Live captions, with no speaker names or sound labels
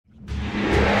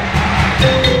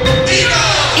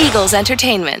Eagles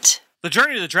Entertainment. The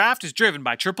journey to the draft is driven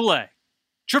by AAA.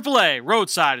 AAA,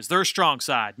 roadside is their strong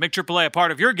side. Make AAA a part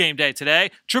of your game day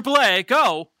today. AAA,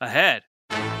 go ahead.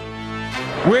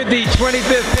 With the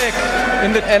 25th pick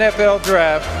in the NFL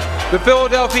Draft, the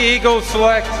Philadelphia Eagles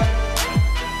select.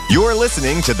 You're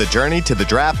listening to the Journey to the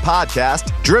Draft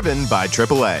podcast, driven by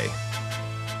AAA.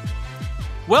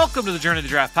 Welcome to the Journey to the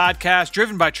Draft podcast,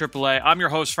 driven by AAA. I'm your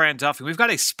host, Fran Duffy. We've got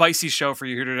a spicy show for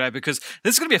you here today because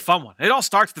this is going to be a fun one. It all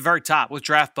starts at the very top with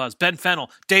Draft Buzz. Ben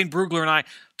Fennell, Dane Brugler, and I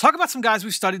talk about some guys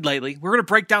we've studied lately. We're going to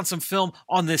break down some film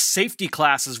on this safety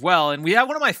class as well. And we have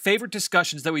one of my favorite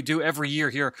discussions that we do every year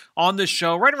here on this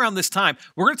show. Right around this time,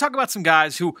 we're going to talk about some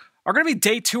guys who are going to be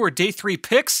day 2 or day 3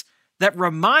 picks that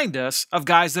remind us of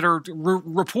guys that are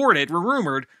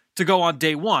rumored to go on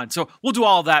day 1. So we'll do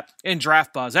all of that in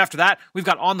Draft Buzz. After that, we've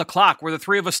got On the Clock, where the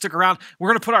three of us stick around. We're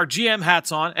going to put our GM hats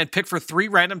on and pick for 3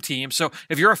 random teams. So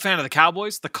if you're a fan of the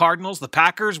Cowboys, the Cardinals, the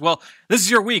Packers, well, this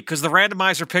is your week because the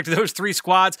randomizer picked those 3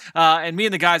 squads, and me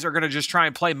and the guys are going to just try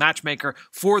and play matchmaker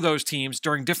for those teams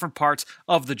during different parts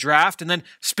of the draft. And then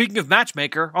speaking of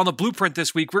matchmaker, on the blueprint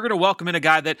this week, we're going to welcome in a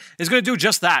guy that is going to do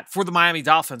just that for the Miami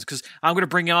Dolphins, because I'm going to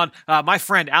bring on my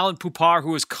friend Alan Pupar,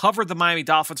 who has covered the Miami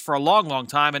Dolphins for a long, long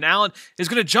time. And Alan is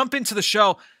going to jump into the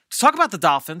show to talk about the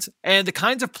Dolphins and the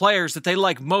kinds of players that they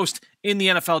like most in the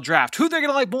NFL draft. Who they're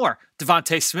going to like more?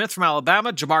 Devontae Smith from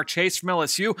Alabama, Jamar Chase from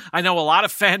LSU. I know a lot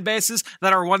of fan bases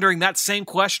that are wondering that same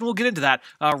question. We'll get into that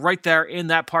right there in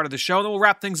that part of the show. Then we'll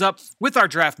wrap things up with our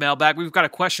draft mailbag. We've got a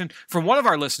question from one of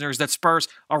our listeners that spurs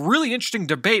a really interesting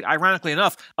debate, ironically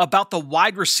enough, about the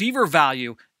wide receiver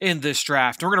value in this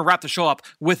draft. We're going to wrap the show up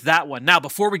with that one. Now,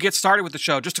 before we get started with the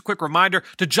show, just a quick reminder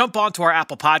to jump onto our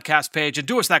Apple Podcast page and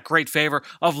do us that great favor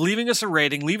of leaving us a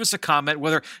rating, leave us a comment,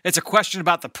 whether it's a question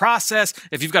about the process,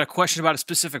 if you've got a question about a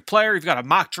specific player, you've got a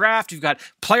mock draft, you've got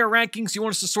player rankings you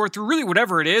want us to sort through, really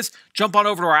whatever it is, jump on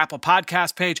over to our Apple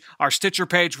Podcast page, our Stitcher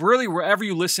page, really wherever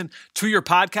you listen to your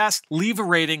podcast, leave a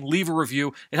rating, leave a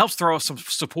review. It helps throw us some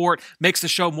support, makes the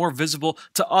show more visible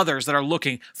to others that are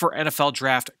looking for NFL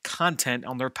draft content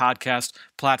on their podcast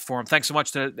platform. Thanks so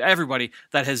much to everybody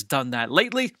that has done that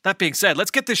lately. That being said,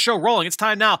 let's get this show rolling. It's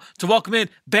time now to welcome in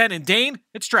Ben and Dane.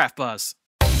 It's Draft Buzz.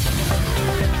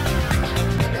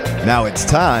 Now it's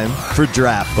time for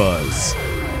Draft Buzz.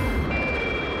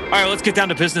 All right, let's get down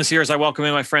to business here as I welcome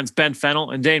in my friends Ben Fennell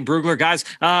and Dane Brugler. Guys,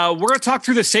 we're going to talk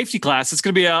through the safety class. It's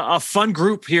going to be a fun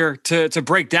group here to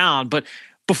break down. But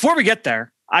before we get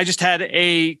there, I just had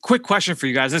a quick question for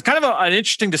you guys. It's kind of an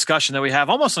interesting discussion that we have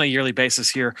almost on a yearly basis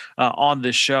here on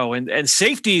this show. And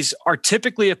safeties are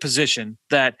typically a position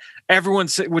that everyone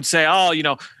would say, oh,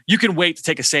 you can wait to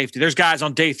take a safety. There's guys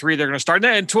on day 3 they're going to start.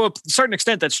 And to a certain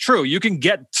extent, that's true. You can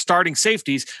get starting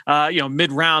safeties,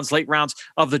 mid-rounds, late rounds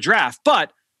of the draft.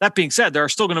 But that being said, there are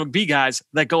still going to be guys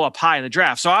that go up high in the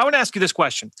draft. So I want to ask you this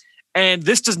question. And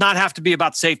this does not have to be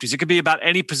about safeties. It could be about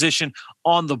any position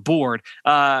on the board.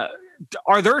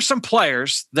 Are there some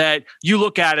players that you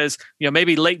look at as,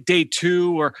 maybe late day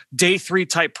 2 or day 3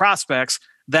 type prospects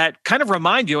that kind of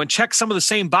remind you and check some of the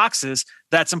same boxes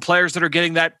that some players that are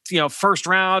getting that, first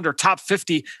round or top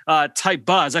 50 type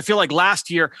buzz? I feel like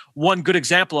last year, one good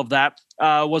example of that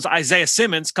was Isaiah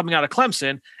Simmons coming out of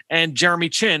Clemson and Jeremy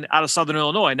Chin out of Southern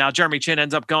Illinois. Now, Jeremy Chin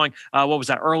ends up going,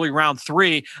 early round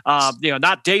 3,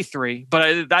 not day 3.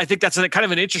 But I think that's kind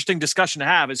of an interesting discussion to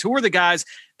have, is who are the guys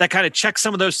that kind of check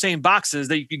some of those same boxes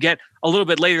that you could get a little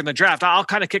bit later in the draft. I'll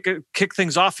kind of kick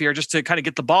things off here just to kind of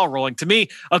get the ball rolling. To me,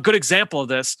 a good example of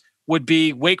this would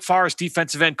be Wake Forest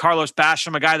defensive end Carlos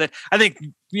Basham, a guy that I think,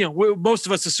 most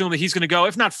of us assume that he's going to go,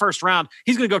 if not first round,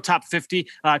 he's going to go top 50,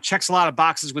 checks a lot of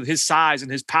boxes with his size and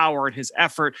his power and his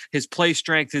effort, his play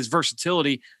strength, his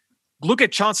versatility. Look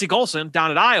at Chauncey Golson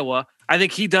down at Iowa. I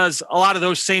think he does a lot of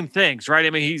those same things, right? I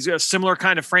mean, he's a similar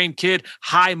kind of frame kid,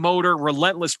 high motor,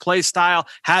 relentless play style,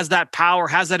 has that power,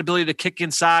 has that ability to kick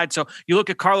inside. So you look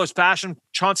at Carlos Basham,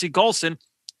 Chauncey Golson,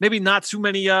 maybe not too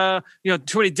many,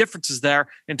 too many differences there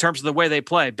in terms of the way they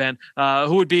play. Ben,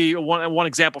 who would be one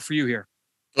example for you here?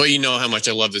 Well, you know how much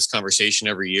I love this conversation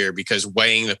every year, because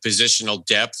weighing the positional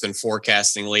depth and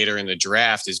forecasting later in the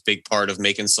draft is a big part of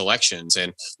making selections,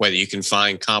 and whether you can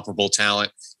find comparable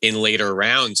talent in later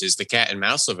rounds is the cat and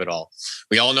mouse of it all.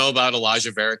 We all know about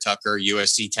Elijah Vera Tucker,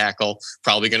 USC tackle,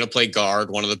 probably going to play guard,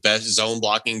 one of the best zone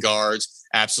blocking guards,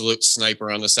 absolute sniper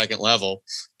on the second level.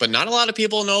 But not a lot of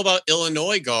people know about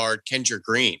Illinois guard Kendrick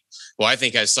Green, who I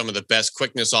think has some of the best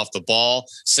quickness off the ball,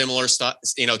 similar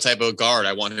type of guard.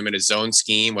 I want him in a zone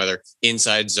scheme, whether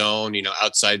inside zone,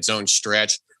 outside zone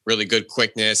stretch, really good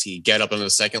quickness. He get up on the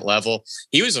second level.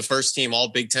 He was a first team all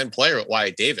Big Ten player at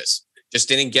Wyatt Davis. just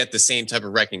didn't get the same type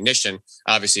of recognition,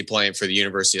 obviously playing for the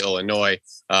University of Illinois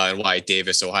and Wyatt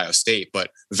Davis, Ohio State.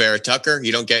 But Vera Tucker,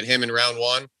 you don't get him in round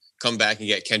 1, come back and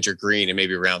get Kendrick Green in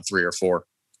maybe round 3 or 4.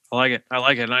 I like it.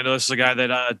 And I know this is a guy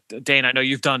that, Dane, I know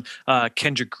you've done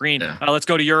Kendrick Green. Yeah. Let's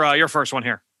go to your first one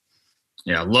here.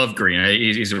 Yeah, love Green.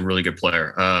 He's a really good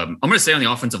player. I'm going to say on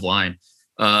the offensive line,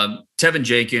 Tevin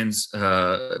Jenkins,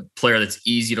 player that's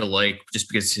easy to like just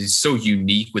because he's so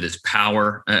unique with his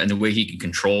power and the way he can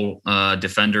control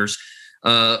defenders.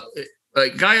 A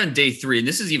guy on day 3, and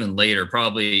this is even later,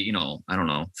 probably, I don't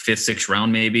know, 5th, 6th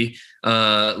round maybe.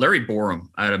 Larry Borom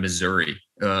out of Missouri.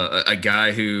 A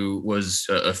guy who was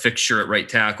a fixture at right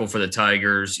tackle for the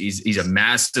Tigers. He's a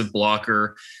massive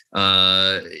blocker.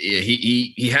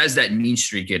 He has that mean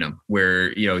streak in him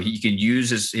where, he can use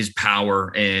his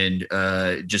power and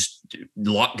just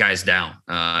lock guys down.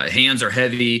 Hands are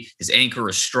heavy. His anchor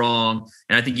is strong.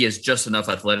 And I think he has just enough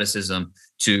athleticism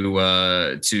to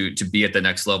be at the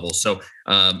next level. So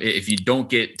if you don't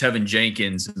get Tevin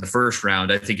Jenkins in the first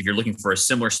round, I think if you're looking for a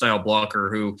similar style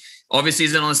blocker who obviously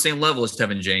isn't on the same level as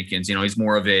Tevin Jenkins, he's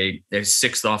more of a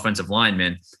 6th offensive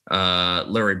lineman.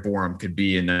 Larry Borom could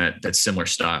be in that similar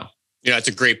style. It's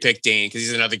a great pick, Dane, because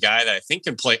he's another guy that I think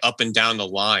can play up and down the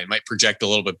line, might project a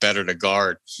little bit better to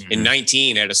guard. Mm-hmm. In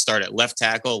 19, had to start at left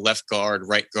tackle, left guard,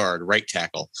 right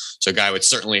tackle. So a guy which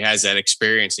certainly has that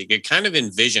experience. He could kind of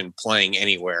envision playing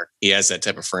anywhere. He has that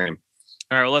type of frame.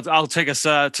 All right, well, I'll take us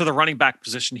to the running back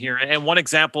position here. And one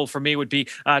example for me would be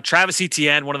Travis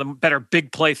Etienne, one of the better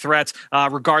big play threats,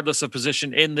 regardless of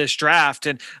position in this draft.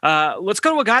 And let's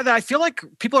go to a guy that I feel like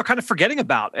people are kind of forgetting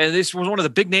about. And this was one of the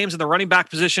big names in the running back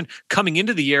position coming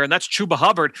into the year, and that's Chuba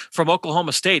Hubbard from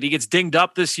Oklahoma State. He gets dinged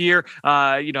up this year.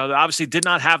 Obviously did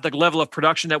not have the level of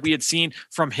production that we had seen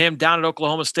from him down at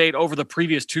Oklahoma State over the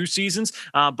previous 2 seasons.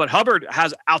 But Hubbard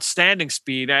has outstanding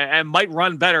speed and might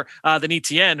run better than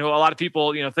Etienne, who a lot of people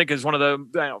think is one of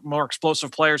the more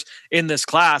explosive players in this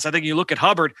class. I think you look at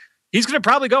Hubbard, he's going to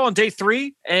probably go on day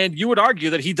 3, and you would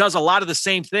argue that he does a lot of the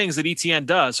same things that Etienne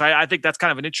does. So I think that's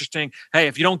kind of an interesting, hey,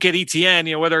 if you don't get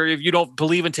Etienne, whether if you don't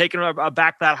believe in taking a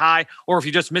back that high or if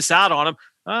you just miss out on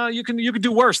him, you can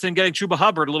do worse than getting Chuba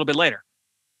Hubbard a little bit later.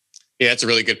 Yeah, that's a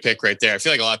really good pick right there. I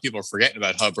feel like a lot of people are forgetting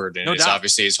about Hubbard, and it's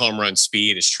obviously his home run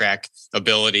speed, his track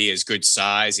ability, his good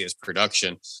size, he has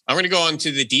production. I'm going to go on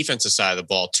to the defensive side of the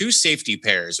ball. 2 safety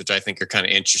pairs, which I think are kind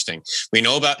of interesting. We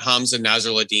know about Hamza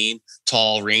Nasr-Ladin,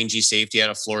 tall, rangy safety out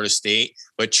of Florida State,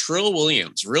 but Trill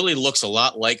Williams really looks a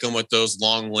lot like him with those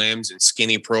long limbs and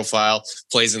skinny profile,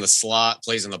 plays in the slot,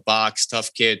 plays in the box,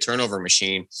 tough kid, turnover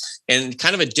machine, and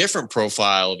kind of a different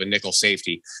profile of a nickel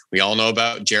safety. We all know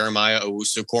about Jeremiah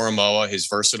Owusu-Koramoah, his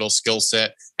versatile skill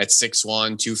set at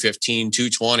 6'1", 215,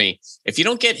 220. If you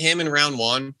don't get him in round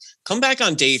 1, come back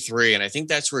on day 3, and I think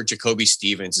that's where Jacoby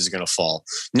Stevens is going to fall.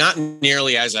 Not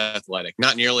nearly as athletic,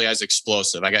 not nearly as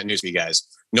explosive. I got news for you guys.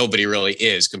 Nobody really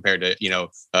is compared to,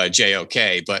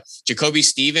 JOK. But Jacoby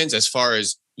Stevens, as far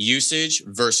as usage,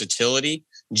 versatility,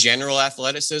 general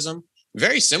athleticism,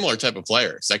 very similar type of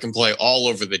players that can play all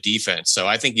over the defense. So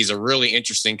I think he's a really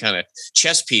interesting kind of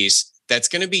chess piece that's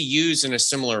going to be used in a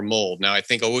similar mold. Now, I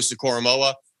think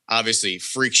Owusu-Koramoah, obviously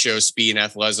freak show speed and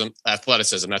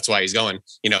athleticism. That's why he's going,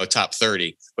 top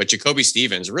 30. But Jacoby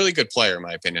Stevens, a really good player, in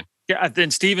my opinion. Yeah,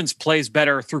 then Stevens plays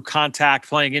better through contact,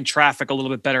 playing in traffic a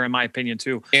little bit better, in my opinion,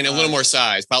 too. And a little more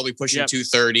size, probably pushing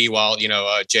 230, while,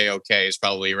 JOK is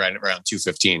probably right around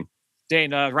 215.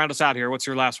 Dane, round us out here. What's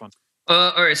your last one?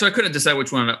 All right, so I couldn't decide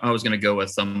which one I was going to go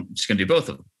with. I'm just going to do both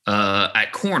of them.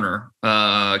 At corner,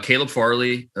 Caleb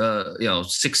Farley,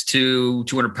 6'2",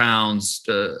 200 pounds,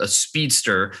 a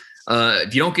speedster.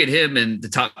 If you don't get him in the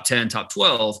top 10, top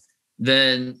 12,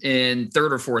 then in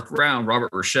 3rd or 4th round,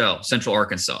 Robert Rochelle, Central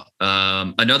Arkansas.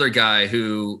 Another guy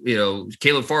who,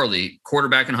 Caleb Farley,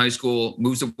 quarterback in high school,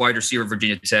 moves to wide receiver at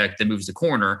Virginia Tech, then moves to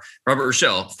corner. Robert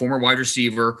Rochelle, former wide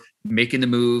receiver, making the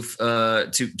move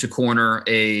to corner,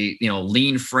 a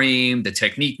lean frame. The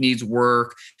technique needs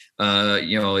work.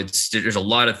 There's a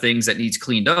lot of things that needs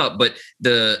cleaned up, but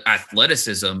the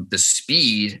athleticism, the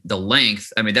speed, the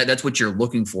length, I mean, that's what you're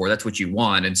looking for. That's what you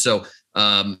want. And so,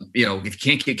 if you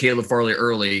can't get Caleb Farley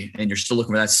early and you're still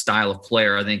looking for that style of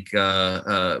player, I think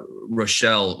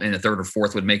Rochelle in the 3rd or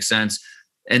 4th would make sense.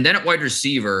 And then at wide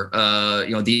receiver,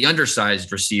 the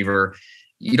undersized receiver,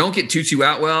 you don't get Tutu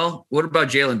Atwell. What about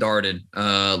Jalen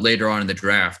Darden later on in the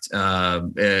draft?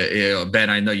 Ben,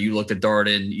 I know you looked at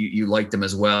Darden. You liked him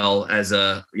as well as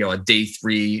a day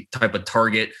 3 type of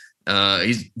target.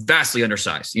 He's vastly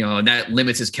undersized, and that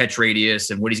limits his catch radius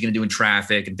and what he's going to do in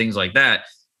traffic and things like that.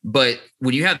 But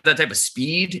when you have that type of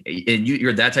speed and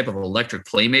you're that type of electric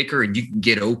playmaker and you can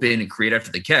get open and create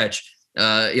after the catch,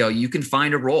 you can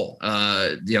find a role.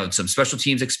 Some special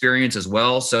teams experience as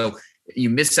well. So you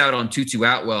miss out on Tutu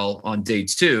Atwell on day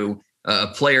 2. A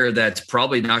player that's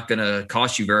probably not going to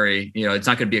cost you it's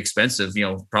not going to be expensive,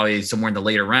 probably somewhere in the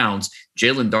later rounds.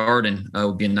 Jalen Darden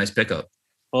would be a nice pickup.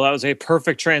 Well, that was a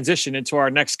perfect transition into our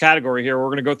next category here. We're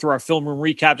going to go through our film room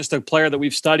recap, just a player that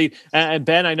we've studied. And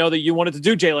Ben, I know that you wanted to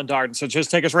do Jalen Darden, so just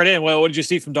take us right in. Well, what did you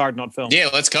see from Darden on film? Yeah,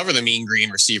 let's cover the mean green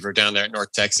receiver down there at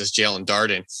North Texas, Jalen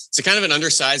Darden. It's a kind of an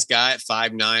undersized guy at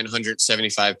 5'9",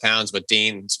 175 pounds, but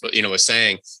Dean, was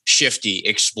saying shifty,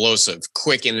 explosive,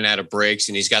 quick in and out of breaks,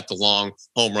 and he's got the long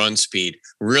home run speed.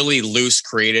 Really loose,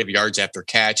 creative yards after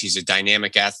catch. He's a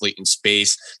dynamic athlete in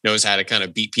space, knows how to kind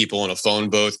of beat people in a phone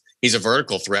booth. He's a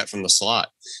vertical threat from the slot.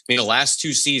 The last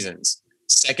 2 seasons,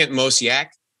 second most YAC,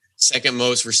 second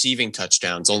most receiving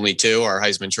touchdowns. Only 2. Our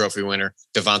Heisman Trophy winner,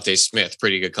 Devontae Smith,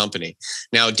 pretty good company.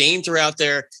 Now, Dane threw out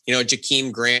there,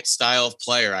 Jakeem Grant style of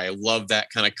player. I love that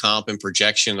kind of comp and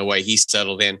projection, the way he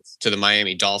settled in to the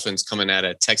Miami Dolphins coming out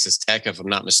of Texas Tech, if I'm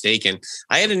not mistaken.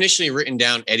 I had initially written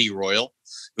down Eddie Royal,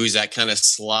 who's that kind of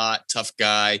slot, tough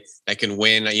guy that can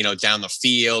win, down the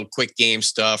field, quick game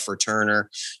stuff, returner.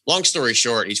 Long story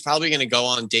short, he's probably going to go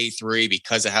on day 3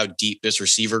 because of how deep this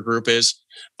receiver group is.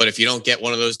 But if you don't get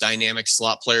one of those dynamic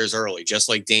slot players early, just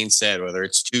like Dane said, whether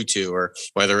it's Tutu or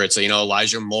whether it's,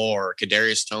 Elijah Moore or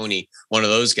Kadarius Toney, one of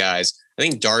those guys, I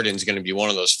think Darden's going to be one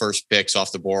of those first picks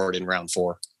off the board in round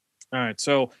 4. All right.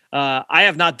 So I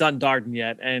have not done Darden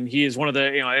yet. And he is one of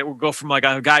the, it will go from like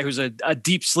a guy who's a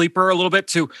deep sleeper a little bit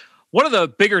to one of the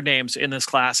bigger names in this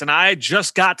class. And I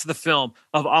just got to the film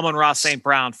of Amon-Ra St.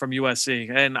 Brown from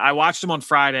USC. And I watched him on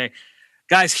Friday.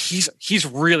 Guys, he's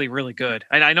really, really good.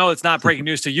 And I know it's not breaking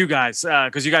news to you guys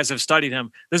because you guys have studied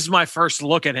him. This is my first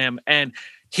look at him. And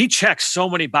he checks so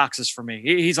many boxes for me.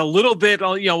 He's a little bit,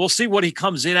 we'll see what he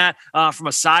comes in at from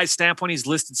a size standpoint. He's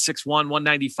listed 6'1",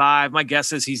 195. My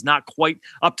guess is he's not quite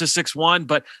up to 6'1",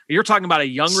 but you're talking about a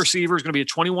young receiver. He's going to be a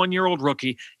 21-year-old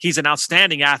rookie. He's an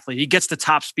outstanding athlete. He gets to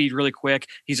top speed really quick.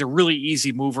 He's a really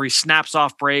easy mover. He snaps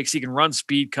off breaks. He can run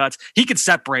speed cuts. He can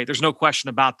separate. There's no question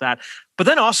about that. But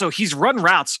then also he's run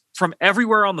routes from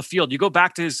everywhere on the field. You go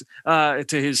back to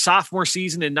his sophomore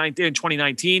season in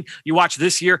 2019. You watch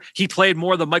this year, he played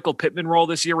more the Michael Pittman role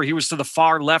this year where he was to the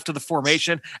far left of the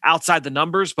formation outside the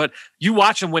numbers. But you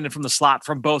watch him winning from the slot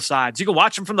from both sides. You can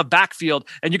watch him from the backfield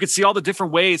and you can see all the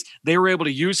different ways they were able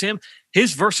to use him.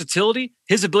 His versatility,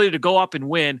 his ability to go up and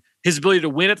win, his ability to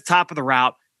win at the top of the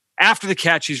route. After the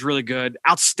catch, he's really good.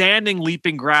 Outstanding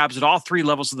leaping grabs at all 3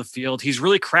 levels of the field. He's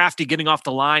really crafty getting off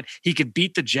the line. He can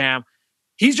beat the jam.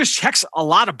 He just checks a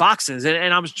lot of boxes.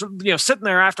 And I was, sitting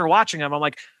there after watching him, I'm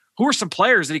like, who are some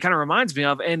players that he kind of reminds me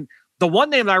of? And the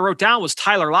one name that I wrote down was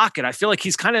Tyler Lockett. I feel like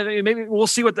he's kind of, maybe we'll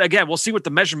see what the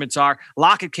measurements are.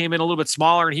 Lockett came in a little bit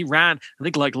smaller and he ran, I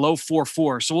think, like low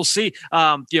 4.4. So we'll see,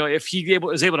 if he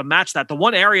is able to match that. The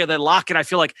one area that Lockett, I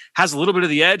feel like, has a little bit of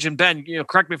the edge, and Ben,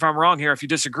 correct me if I'm wrong here if you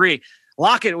disagree.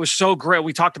 Lockett was so great.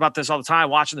 We talked about this all the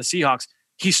time watching the Seahawks.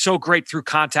 He's so great through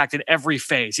contact in every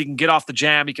phase. He can get off the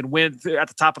jam. He can win at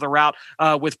the top of the route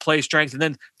with play strength and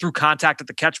then through contact at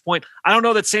the catch point. I don't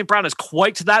know that St. Brown is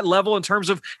quite to that level in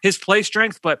terms of his play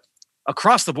strength, but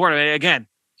across the board, again,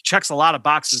 he checks a lot of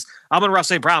boxes. Amon-Ra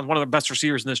St. Brown, one of the best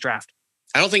receivers in this draft.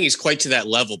 I don't think he's quite to that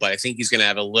level, but I think he's going to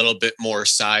have a little bit more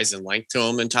size and length to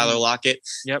him than Tyler Lockett.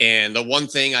 Yep. And the one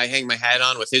thing I hang my hat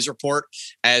on with his report,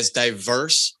 as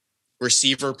diverse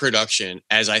receiver production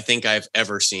as I think I've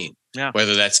ever seen. Yeah.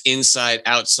 Whether that's inside,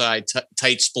 outside,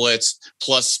 tight splits,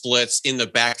 plus splits, in the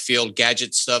backfield,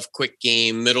 gadget stuff, quick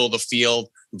game, middle of the field,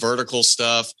 vertical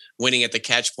stuff, winning at the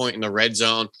catch point in the red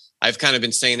zone. I've kind of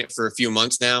been saying it for a few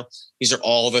months now. These are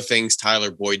all the things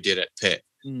Tyler Boyd did at Pitt.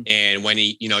 And when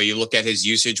he, you look at his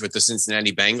usage with the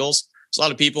Cincinnati Bengals, there's a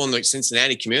lot of people in the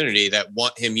Cincinnati community that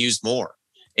want him used more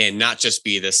and not just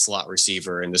be this slot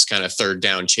receiver and this kind of third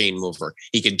down chain mover.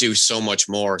 He could do so much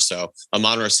more. So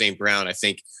Amon-Ra St. Brown, I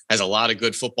think, has a lot of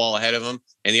good football ahead of him.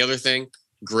 And the other thing,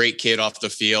 great kid off the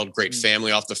field, great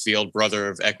family off the field, brother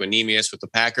of Equinemius with the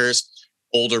Packers,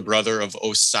 older brother of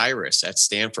Osiris at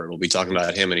Stanford. We'll be talking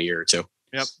about him in a year or two.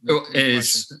 Yep.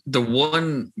 Is the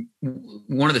one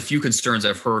of the few concerns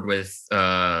I've heard with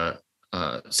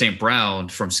St. Brown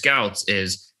from scouts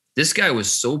is this guy was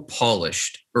so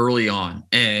polished early on,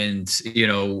 and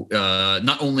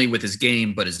not only with his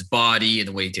game but his body and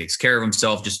the way he takes care of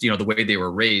himself, just the way they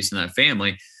were raised in that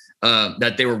family,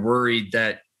 that they were worried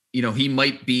that he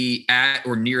might be at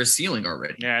or near a ceiling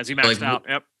already. Yeah, as he maxed out.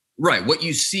 Yep. Right. What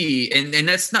you see, and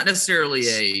that's not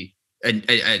necessarily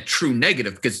a true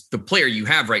negative, because the player you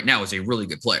have right now is a really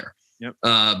good player. Yep.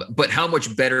 But how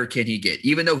much better can he get?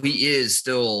 Even though he is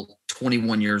still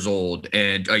 21 years old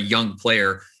and a young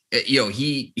player,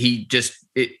 he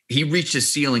reached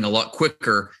his ceiling a lot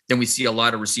quicker than we see a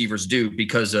lot of receivers do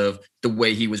because of the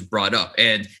way he was brought up.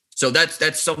 And so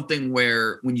that's something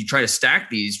where when you try to stack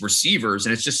these receivers,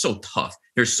 and it's just so tough.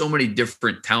 There's so many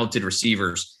different talented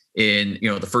receivers in,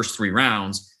 the first 3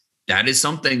 rounds. That is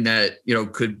something that,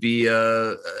 could be,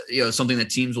 something that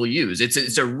teams will use.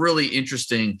 It's a really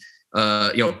interesting,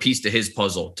 piece to his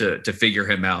puzzle to figure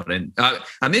him out. And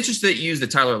I'm interested that you use the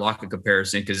Tyler Lockett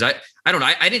comparison because I don't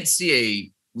know. I didn't see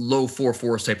a low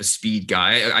 4.4 type of speed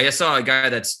guy. I saw a guy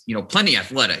that's, plenty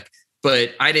athletic,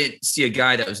 but I didn't see a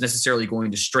guy that was necessarily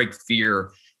going to strike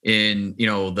fear in,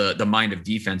 the mind of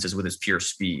defenses with his pure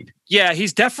speed. Yeah,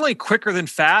 he's definitely quicker than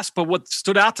fast. But what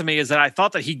stood out to me is that I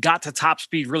thought that he got to top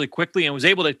speed really quickly and was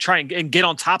able to try and get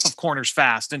on top of corners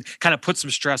fast and kind of put some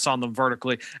stress on them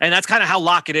vertically. And that's kind of how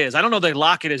Lockett is. I don't know that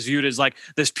Lockett is viewed as like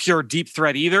this pure deep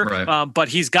threat either, right. But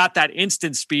he's got that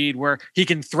instant speed where he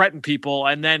can threaten people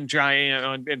and then try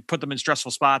and put them in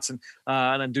stressful spots and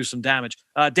then do some damage.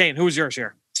 Dane, who was yours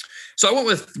here? So I went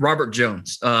with Robert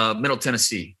Jones, Middle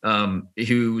Tennessee,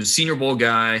 who's Senior Bowl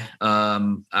guy.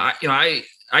 I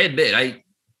admit,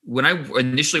 when I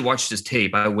initially watched his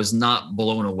tape, I was not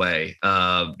blown away.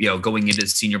 Going into the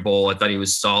Senior Bowl, I thought he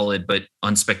was solid but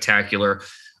unspectacular.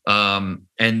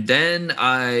 And then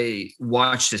I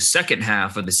watched the second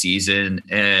half of the season,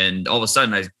 and all of a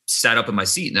sudden I sat up in my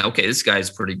seat and okay, this guy's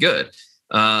pretty good.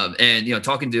 And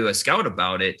talking to a scout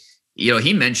about it,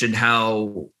 he mentioned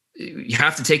how you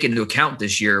have to take into account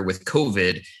this year with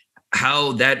COVID,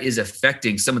 how that is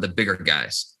affecting some of the bigger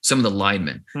guys, some of the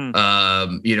linemen,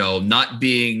 not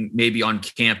being maybe on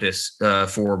campus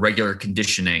for regular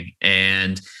conditioning.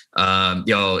 And,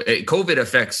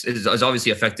 COVID is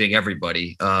obviously affecting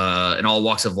everybody in all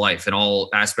walks of life and all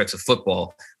aspects of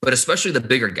football, but especially the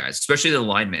bigger guys, especially the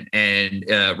linemen. And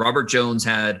Robert Jones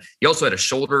he also had a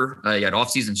shoulder, he had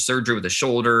offseason surgery with a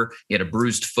shoulder, he had a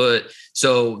bruised foot.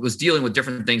 So was dealing with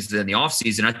different things in the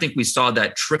offseason. I think we saw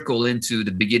that trickle into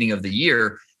the beginning of the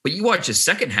year, but you watch his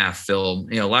second half film,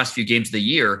 last few games of the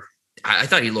year, I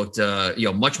thought he looked,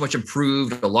 much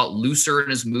improved, a lot looser in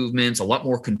his movements, a lot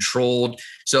more controlled.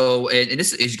 So, and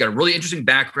he's got a really interesting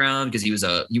background because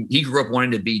he grew up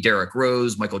wanting to be Derrick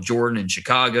Rose, Michael Jordan in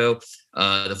Chicago.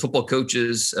 The football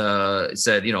coaches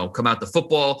said, come out to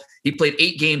football. He played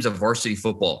 8 games of varsity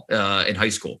football in high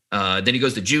school. Then he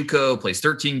goes to JUCO, plays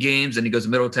 13 games, and he goes to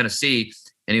Middle Tennessee.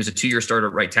 And he was a 2-year starter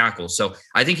at right tackle. So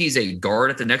I think he's a guard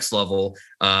at the next level.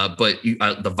 But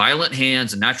the violent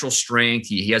hands, the natural strength,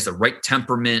 he has the right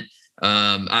temperament.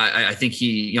 I think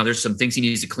there's some things he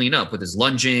needs to clean up with his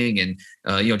lunging and,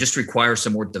 just require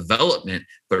some more development.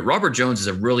 But Robert Jones is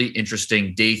a really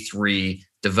interesting day 3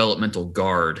 developmental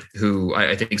guard who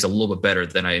I think is a little bit better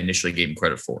than I initially gave him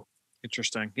credit for.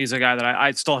 Interesting. He's a guy that I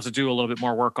still have to do a little bit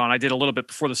more work on. I did a little bit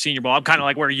before the Senior Bowl. I'm kind of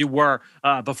like where you were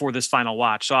before this final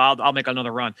watch. So I'll make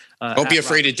another run. Don't be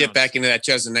afraid to dip back into that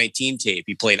 2019 tape.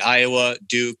 He played Iowa,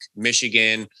 Duke,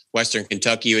 Michigan, Western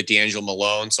Kentucky with D'Angelo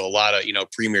Malone. So a lot of,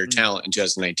 premier talent in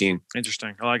 2019.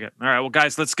 Interesting. I like it. All right. Well,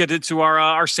 guys, let's get into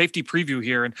our safety preview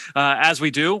here. And as we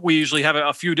do, we usually have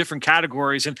a few different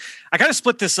categories. And I kind of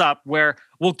split this up where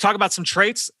we'll talk about some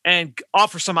traits and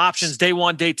offer some options day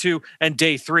 1, day 2, and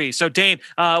day 3. So, Dane,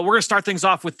 we're going to start things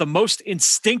off with the most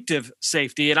instinctive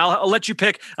safety. And I'll let you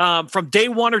pick from day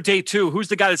 1 or day 2, who's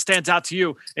the guy that stands out to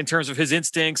you in terms of his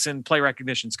instincts and play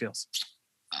recognition skills?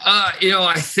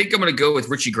 I think I'm going to go with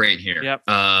Richie Grant here. Yep.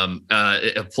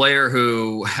 A player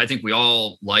who I think we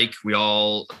all like, we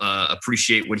all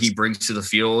appreciate what he brings to the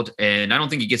field. And I don't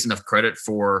think he gets enough credit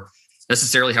for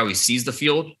necessarily how he sees the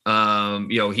field.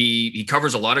 He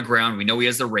covers a lot of ground. We know he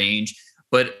has the range,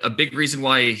 but a big reason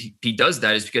why he does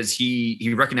that is because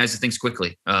he recognizes things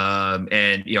quickly.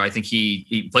 I think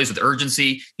he plays with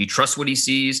urgency. He trusts what he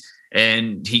sees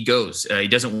and he goes. He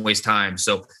doesn't waste time.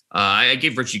 So I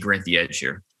gave Richie Grant the edge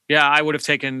here. Yeah, I would have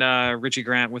taken Richie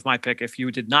Grant with my pick if you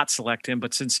did not select him.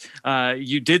 But since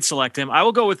you did select him, I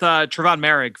will go with Trevon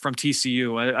Merrick from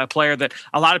TCU, a player that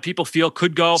a lot of people feel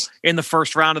could go in the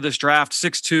first round of this draft.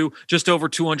 6'2", just over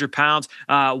 200 pounds.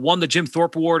 Won the Jim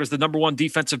Thorpe Award as the #1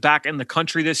 defensive back in the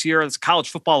country this year. It's a college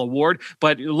football award.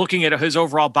 But looking at his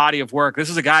overall body of work, this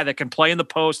is a guy that can play in the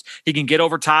post. He can get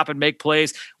over top and make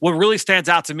plays. What really stands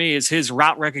out to me is his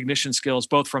route recognition skills,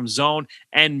 both from zone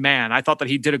and man. I thought that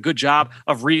he did a good job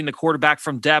of reading reading the quarterback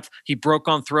from depth. He broke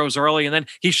on throws early, and then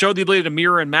he showed the ability to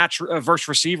mirror and match versus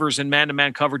receivers in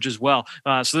man-to-man coverage as well.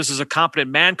 So this is a competent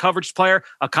man coverage player,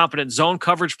 a competent zone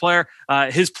coverage player.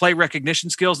 His play recognition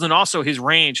skills, and then also his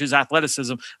range, his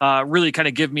athleticism, really kind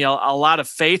of give me a lot of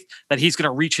faith that he's going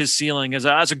to reach his ceiling as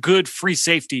a good free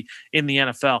safety in the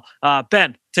NFL.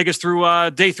 Ben, take us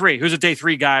through day 3. Who's a day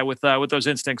 3 guy with those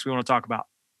instincts we want to talk about?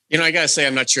 I got to say,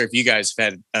 I'm not sure if you guys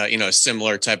have had, a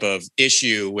similar type of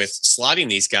issue with slotting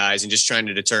these guys and just trying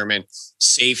to determine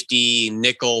safety,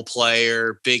 nickel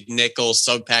player, big nickel,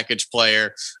 sub package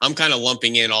player. I'm kind of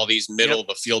lumping in all these middle of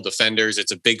the field defenders.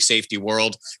 It's a big safety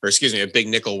world, a big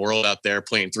nickel world out there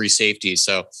playing 3 safeties.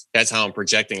 So that's how I'm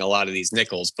projecting a lot of these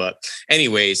nickels. But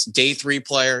anyways, day 3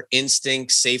 player,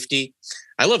 instinct, safety.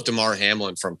 I love Damar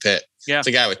Hamlin from Pitt. Yeah. It's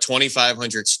a guy with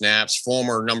 2,500 snaps,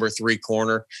 former number 3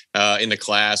 corner in the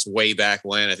class way back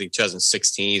when, I think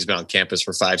 2016. He's been on campus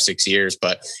for 5-6 years,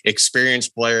 but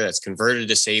experienced player that's converted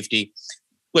to safety.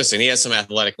 Listen, he has some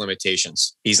athletic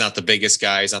limitations. He's not the biggest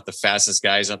guy. He's not the fastest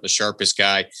guy. He's not the sharpest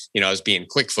guy, as being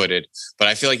quick-footed. But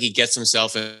I feel like he gets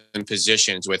himself in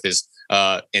positions with his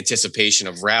anticipation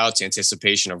of routes,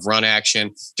 anticipation of run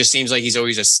action. Just seems like he's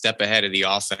always a step ahead of the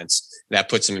offense. That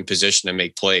puts him in position to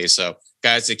make plays. So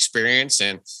guy's experience,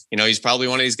 and he's probably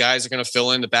one of these guys that are going to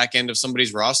fill in the back end of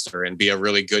somebody's roster and be a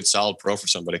really good, solid pro for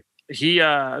somebody.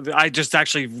 I just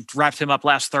actually wrapped him up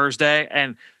last Thursday,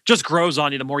 and just grows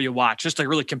on you the more you watch. Just a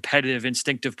really competitive,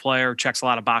 instinctive player, checks a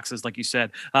lot of boxes, like you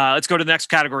said. Let's go to the next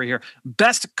category here.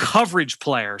 Best coverage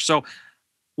player. So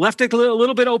left it a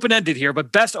little bit open-ended here,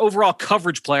 but best overall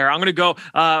coverage player. I'm going to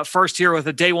go first here with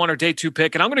a day 1 or day 2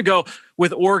 pick, and I'm going to go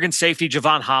with Oregon safety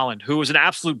Javon Holland, who was an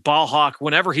absolute ball hawk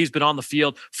whenever he's been on the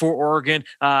field for Oregon.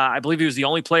 I believe he was the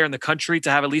only player in the country to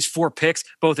have at least 4 picks,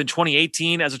 both in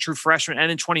 2018 as a true freshman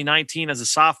and in 2019 as a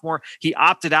sophomore. He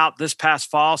opted out this past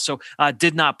fall, so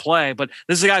did not play. But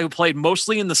this is a guy who played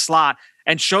mostly in the slot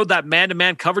and showed that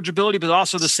man-to-man coverage ability, but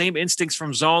also the same instincts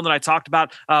from zone that I talked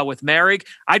about with Merrick.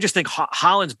 I just think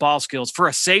Holland's ball skills for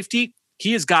a safety,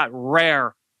 he has got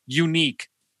rare, unique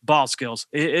ball skills.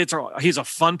 He's a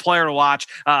fun player to watch,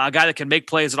 a guy that can make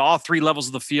plays at all 3 levels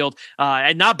of the field,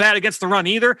 and not bad against the run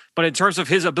either. But in terms of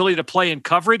his ability to play in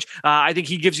coverage, I think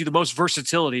he gives you the most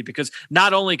versatility, because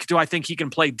not only do I think he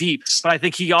can play deep, but I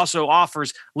think he also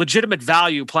offers legitimate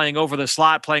value playing over the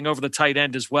slot, playing over the tight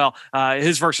end as well.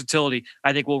 His versatility,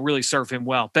 I think, will really serve him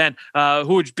well. Ben,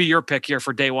 who would be your pick here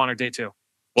for day 1 or day 2?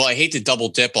 Well, I hate to double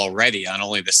dip already on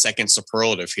only the second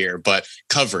superlative here, but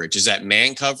coverage. Is that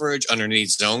man coverage,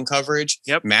 underneath zone coverage,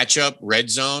 matchup, red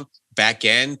zone, back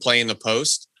end, playing the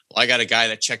post? Well, I got a guy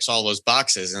that checks all those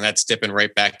boxes, and that's dipping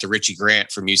right back to Richie Grant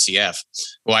from UCF,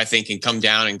 who I think can come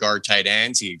down and guard tight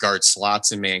ends. He can guard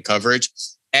slots and man coverage.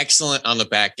 Excellent on the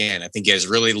back end. I think he has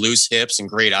really loose hips and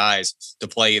great eyes to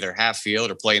play either half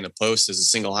field or play in the post as a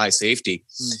single high safety.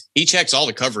 He checks all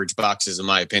the coverage boxes, in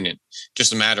my opinion.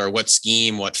 Just a matter of what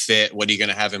scheme, what fit, what are you going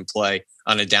to have him play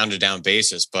on a down-to-down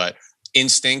basis. But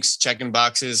instincts, checking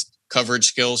boxes, coverage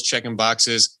skills, checking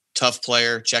boxes, tough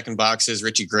player, checking boxes.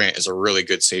 Richie Grant is a really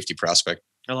good safety prospect.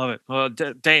 I love it. Well,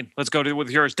 Dane, let's go with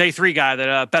yours. Day 3 guy,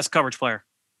 that best coverage player.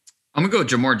 I'm going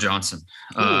to go Jamar Johnson.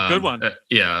 Ooh, good one.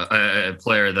 A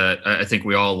player that I think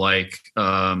we all like.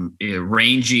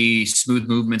 Rangy, smooth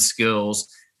movement skills,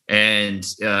 and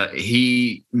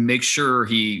he makes sure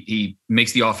he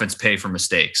makes the offense pay for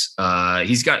mistakes.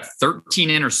 He's got 13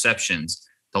 interceptions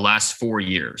the last 4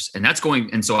 years, and that's going.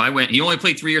 And so he only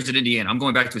played 3 years at Indiana. I'm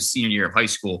going back to his senior year of high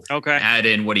school. Okay. Add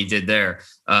in what he did there.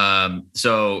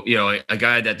 So a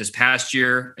guy that this past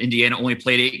year, Indiana only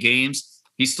played 8 games.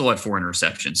 He still had 4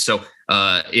 interceptions. So,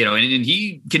 and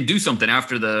he can do something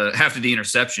after the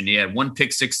interception. He had 1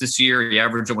 pick 6 this year. He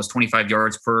averaged almost 25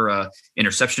 yards per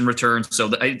interception return.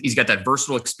 So he's got that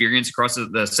versatile experience across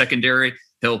the secondary.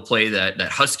 He'll play that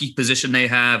Husky position they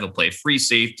have. He'll play free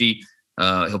safety.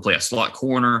 He'll play a slot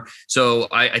corner. So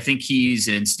I think he's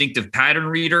an instinctive pattern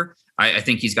reader. I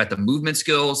think he's got the movement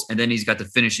skills, and then he's got the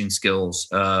finishing skills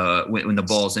when the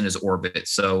ball's in his orbit.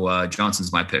 So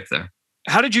Johnson's my pick there.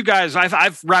 How did you guys,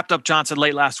 I've wrapped up Johnson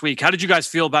late last week. How did you guys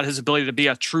feel about his ability to be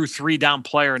a true 3-down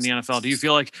player in the NFL? Do you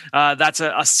feel like that's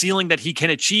a ceiling that he can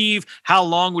achieve? How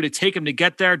long would it take him to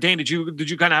get there? Dane, did you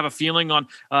kind of have a feeling on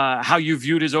how you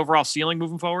viewed his overall ceiling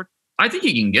moving forward? I think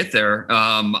he can get there.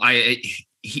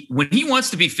 When he wants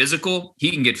to be physical,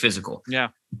 he can get physical. Yeah.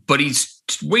 But he's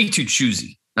way too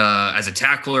choosy. As a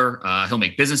tackler, he'll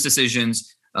make business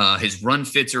decisions. His run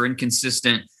fits are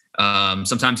inconsistent.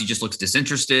 Sometimes he just looks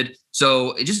disinterested.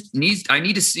 So I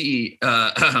need to see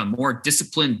more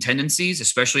disciplined tendencies,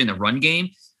 especially in the run game.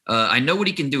 I know what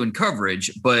he can do in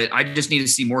coverage, but I just need to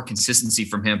see more consistency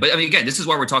from him. But I mean, again, this is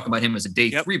why we're talking about him as a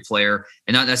day 3 player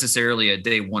and not necessarily a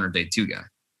day 1 or day 2 guy.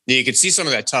 Yeah, you could see some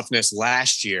of that toughness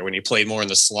last year when he played more in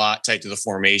the slot, tight to the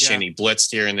formation. He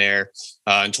blitzed here and there.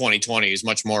 In 2020, he's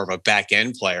much more of a back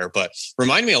end player, but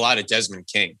remind me a lot of Desmond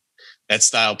King. That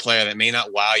style player that may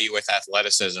not wow you with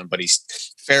athleticism, but he's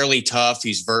fairly tough.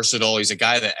 He's versatile. He's a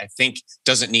guy that I think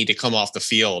doesn't need to come off the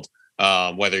field,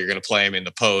 whether you're going to play him in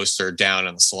the post or down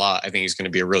in the slot. I think he's going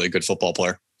to be a really good football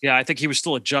player. Yeah, I think he was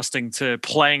still adjusting to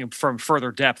playing from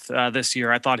further depth this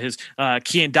year. I thought his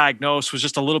key and diagnose was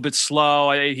just a little bit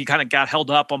slow. He kind of got held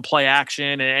up on play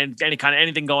action and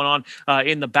anything going on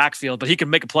in the backfield, but he can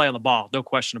make a play on the ball, no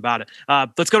question about it.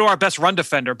 Let's go to our best run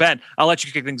defender, Ben. I'll let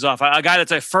you kick things off. A guy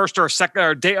that's a first or second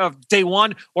or day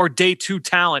 1 or day 2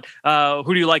 talent.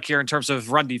 Who do you like here in terms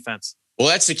of run defense? Well,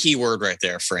 that's the key word right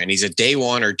there, Fran. He's a day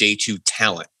 1 or day 2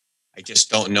 talent. I just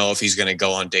don't know if he's going to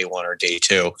go on day 1 or day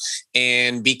 2.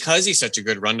 And because he's such a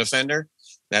good run defender,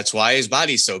 that's why his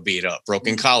body's so beat up.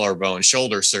 Broken collarbone,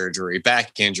 shoulder surgery,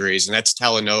 back injuries. And that's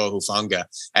Talanoa Hufanga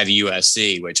at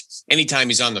USC, which anytime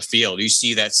he's on the field, you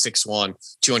see that 6'1",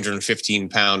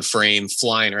 215-pound frame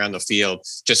flying around the field,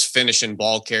 just finishing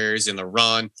ball carriers in the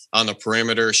run, on the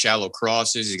perimeter, shallow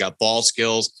crosses. He's got ball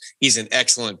skills. He's an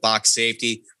excellent box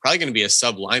safety. Probably going to be a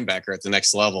sub linebacker at the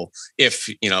next level if,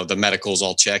 the medicals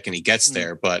all check and he gets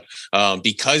there. But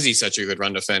because he's such a good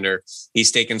run defender,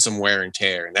 he's taken some wear and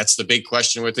tear. And that's the big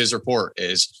question with his report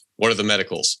is, what are the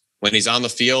medicals? When he's on the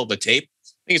field, the tape,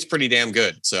 I think it's pretty damn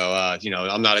good. So,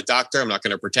 I'm not a doctor. I'm not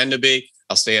going to pretend to be.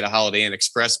 I'll stay at a Holiday Inn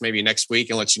Express maybe next week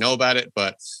and let you know about it.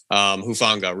 But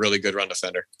Hufanga, really good run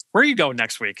defender. Where are you going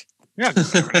next week? Yeah,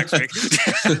 next week.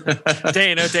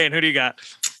 Dane, who do you got?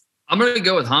 I'm going to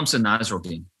go with Hamza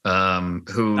Nasruddin,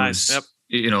 who's nice. Yep.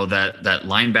 That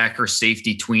linebacker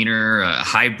safety tweener,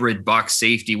 hybrid box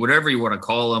safety, whatever you want to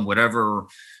call him, whatever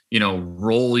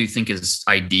role you think is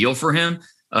ideal for him.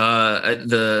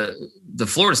 The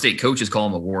Florida State coaches call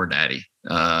him a war daddy.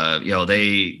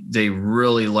 They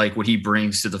really like what he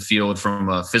brings to the field from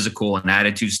a physical and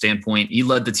attitude standpoint. He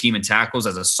led the team in tackles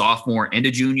as a sophomore and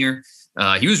a junior.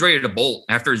 He was ready to bolt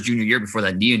after his junior year before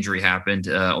that knee injury happened.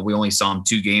 We only saw him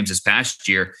 2 games this past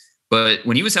year. But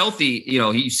when he was healthy,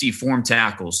 you see form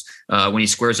tackles when he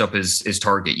squares up his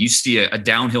target. You see a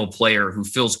downhill player who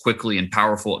feels quickly and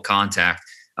powerful at contact.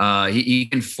 He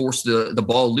can force the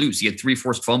ball loose. He had 3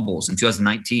 forced fumbles in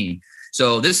 2019.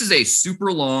 So this is a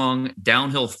super long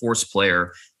downhill force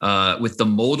player with the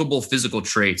moldable physical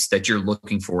traits that you're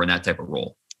looking for in that type of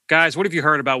role. Guys, what have you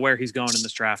heard about where he's going in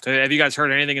this draft? Have you guys heard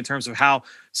anything in terms of how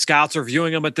scouts are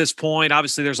viewing him at this point?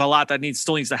 Obviously, there's a lot that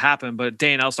still needs to happen. But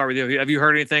Dane, I'll start with you. Have you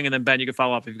heard anything? And then Ben, you can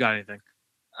follow up if you've got anything.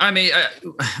 I mean,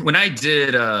 when I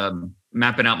did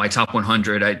mapping out my top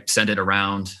 100, I sent it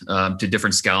around to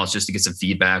different scouts just to get some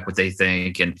feedback, what they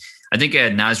think. And I think I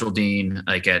had Nasruddin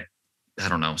like at, I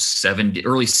don't know,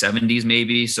 early 70s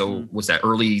maybe. So what's that,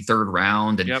 early 3rd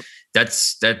round? And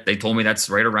they told me that's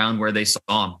right around where they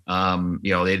saw him.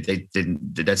 They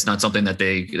didn't, that's not something that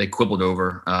they quibbled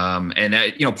over.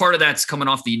 Part of that's coming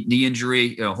off the knee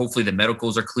injury. Hopefully the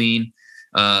medicals are clean.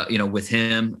 With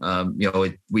him,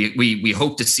 we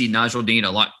hope to see Nasruddin a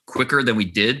lot quicker than we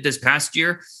did this past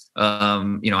year.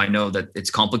 I know that it's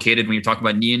complicated when you're talking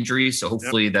about knee injuries. So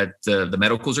hopefully that the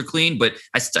medicals are clean, but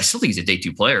I still think he's a day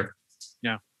 2 player.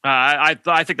 Yeah.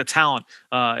 I think the talent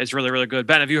is really, really good.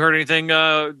 Ben, have you heard anything,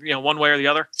 one way or the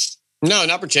other? No,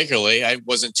 not particularly. I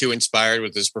wasn't too inspired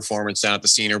with his performance down at the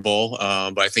Senior Bowl,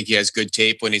 but I think he has good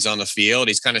tape when he's on the field.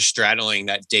 He's kind of straddling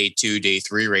that day 2, day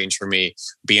 3 range for me,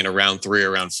 being around 3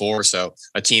 or around 4. So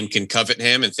a team can covet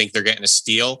him and think they're getting a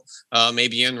steal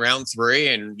maybe in round 3,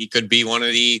 and he could be one of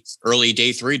the early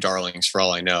day 3 darlings for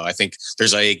all I know. I think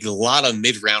there's a lot of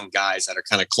mid-round guys that are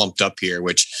kind of clumped up here,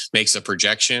 which makes the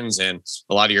projections and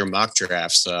a lot of your mock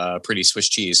drafts pretty Swiss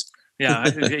cheese.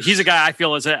 Yeah, he's a guy I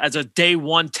feel as a day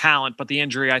 1 talent, but the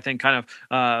injury I think kind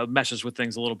of meshes with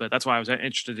things a little bit. That's why I was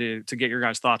interested to get your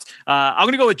guys' thoughts. I'm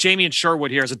going to go with Jamien Sherwood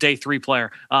here as a day 3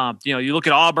 player. You look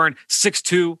at Auburn,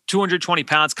 6'2", 220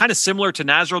 pounds, kind of similar to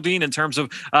Nasruddin in terms of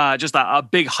just a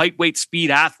big height, weight, speed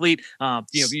athlete.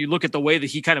 You look at the way that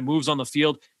he kind of moves on the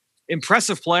field.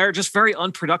 Impressive player, just very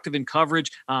unproductive in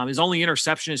coverage. His only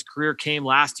interception in his career came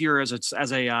last year as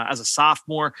a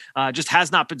sophomore. Just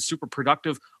has not been super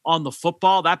productive on the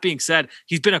football. That being said,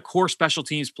 he's been a core special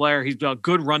teams player. He's been a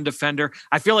good run defender.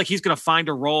 I feel like he's going to find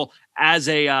a role as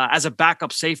a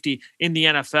backup safety in the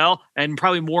NFL, and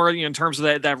probably more in terms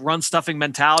of that run stuffing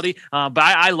mentality. But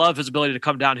I love his ability to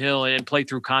come downhill and play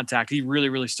through contact. He really,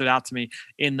 really stood out to me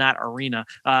in that arena.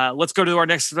 Let's go to our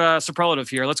next superlative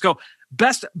here. Let's go.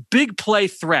 best big play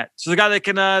threat. So the guy that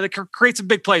can create some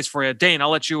big plays for you. Dane, I'll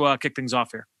let you kick things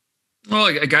off here. Well,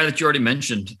 a guy that you already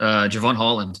mentioned, Javon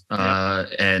Holland,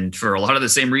 and for a lot of the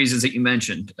same reasons that you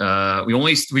mentioned, we've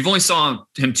only saw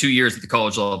him 2 years at the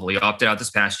college level. He opted out this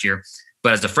past year,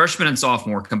 but as a freshman and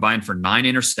sophomore, combined for 9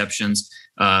 interceptions.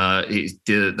 He's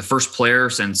the first player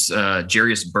since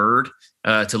Jarius Byrd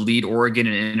to lead Oregon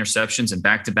in interceptions in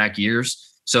back-to-back years.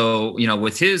 So,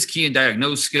 with his key and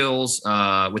diagnose skills,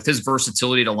 with his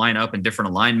versatility to line up in different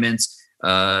alignments,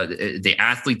 the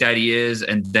athlete that he is,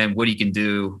 and then what he can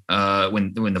do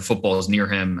when the football is near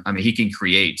him. I mean, he can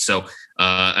create. So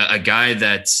a guy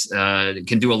that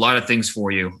can do a lot of things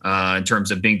for you in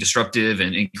terms of being disruptive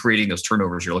and creating those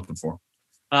turnovers you're looking for.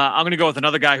 I'm going to go with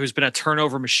another guy who's been a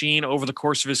turnover machine over the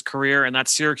course of his career, and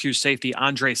that's Syracuse safety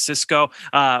Andre Cisco.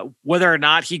 Whether or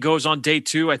not he goes on day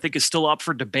 2, I think is still up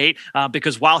for debate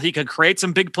because while he can create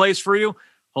some big plays for you,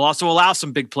 he'll also allow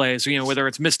some big plays, whether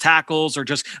it's missed tackles or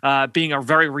just being a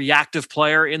very reactive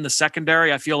player in the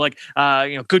secondary. I feel like,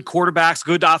 good quarterbacks,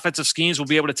 good offensive schemes will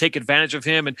be able to take advantage of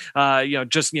him and,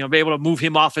 be able to move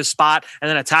him off his spot and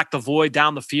then attack the void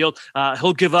down the field.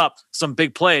 He'll give up some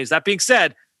big plays. That being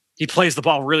said, he plays the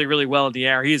ball really, really well in the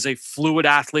air. He is a fluid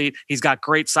athlete. He's got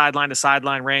great sideline to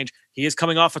sideline range. He is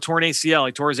coming off a torn ACL.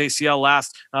 He tore his ACL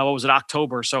last,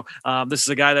 October. So this is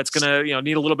a guy that's going to,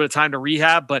 need a little bit of time to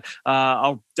rehab, but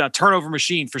a turnover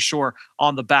machine for sure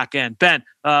on the back end. Ben,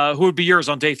 who would be yours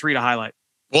on day 3 to highlight?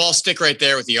 Well, I'll stick right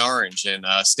there with the orange and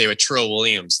stay with Trill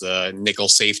Williams, the nickel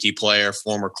safety player,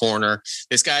 former corner.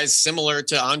 This guy's similar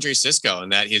to Andre Cisco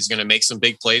in that he's going to make some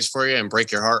big plays for you and break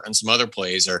your heart on some other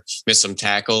plays or miss some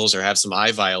tackles or have some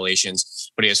eye violations.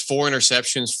 But he has 4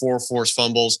 interceptions, 4 forced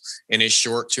fumbles in his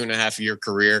short 2.5-year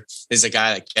career. This is a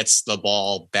guy that gets the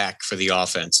ball back for the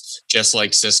offense, just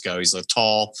like Cisco. He's a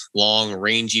tall, long,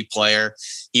 rangy player.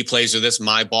 He plays with this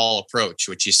my ball approach,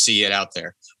 which you see it out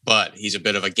there. But he's a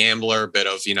bit of a gambler, a bit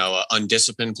of, an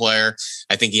undisciplined player.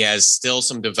 I think he has still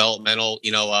some developmental,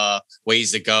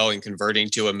 ways to go in converting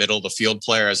to a middle of the field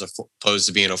player as opposed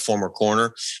to being a former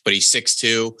corner. But he's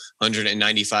 6'2",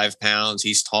 195 pounds.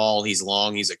 He's tall. He's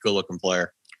long. He's a good looking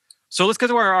player. So let's get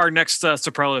to our next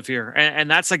superlative here.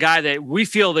 And that's a guy that we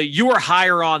feel that you are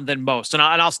higher on than most. And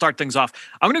I'll start things off.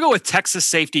 I'm going to go with Texas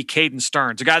safety Caden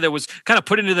Stearns, a guy that was kind of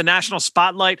put into the national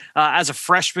spotlight as a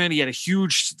freshman. He had a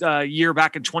huge year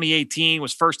back in 2018,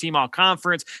 was first team all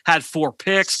conference, had 4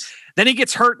 picks. Then he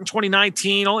gets hurt in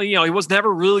 2019. He was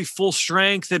never really full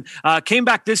strength and came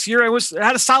back this year.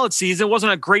 Had a solid season. It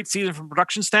wasn't a great season from a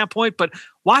production standpoint, but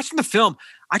watching the film,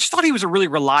 I just thought he was a really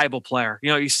reliable player.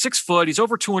 He's 6 foot. He's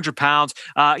over 200 pounds.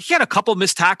 He had a couple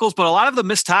missed tackles, but a lot of the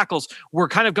missed tackles were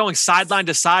kind of going sideline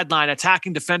to sideline,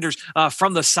 attacking defenders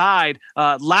from the side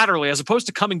laterally, as opposed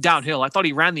to coming downhill. I thought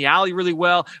he ran the alley really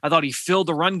well. I thought he filled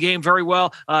the run game very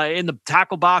well in the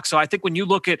tackle box. So I think when you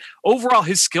look at overall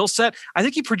his skill set, I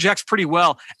think he projects pretty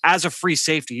well as a free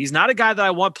safety. He's not a guy that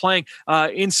I want playing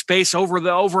in space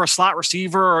over a slot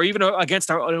receiver or even against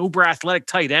an uber athletic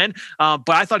tight end. But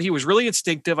I thought he was really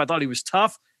instinctive. I thought he was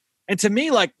tough. And to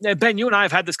me, like Ben, you and I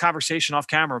have had this conversation off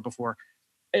camera before.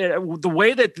 The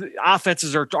way that the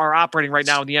offenses are operating right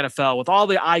now in the NFL with all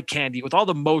the eye candy, with all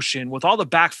the motion, with all the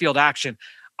backfield action,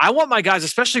 I want my guys,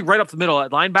 especially right up the middle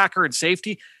at linebacker and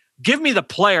safety, give me the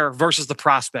player versus the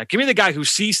prospect. Give me the guy who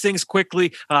sees things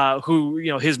quickly, who,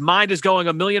 his mind is going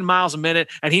a million miles a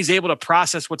minute and he's able to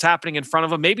process what's happening in front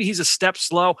of him. Maybe he's a step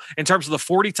slow in terms of the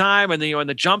 40 time and and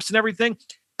the jumps and everything,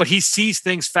 but he sees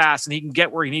things fast and he can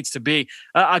get where he needs to be.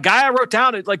 A guy I wrote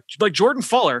down, like Jordan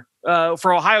Fuller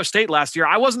for Ohio State last year,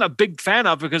 I wasn't a big fan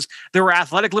of because there were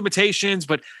athletic limitations,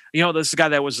 but this is a guy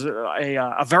that was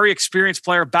a very experienced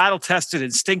player, battle tested,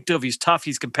 instinctive. He's tough.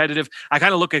 He's competitive. I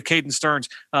kind of look at Caden Stearns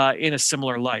in a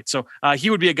similar light. So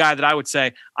he would be a guy that I would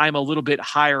say I'm a little bit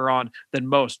higher on than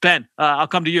most. Ben, I'll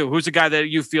come to you. Who's the guy that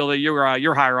you feel that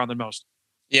you're higher on than most?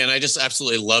 Yeah, and I just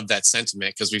absolutely love that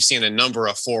sentiment because we've seen a number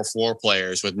of 4-4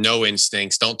 players with no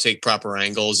instincts, don't take proper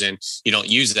angles, and you don't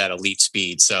use that elite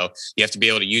speed. So you have to be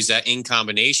able to use that in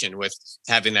combination with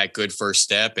having that good first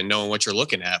step and knowing what you're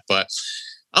looking at. But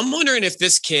I'm wondering if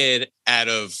this kid out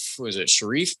of,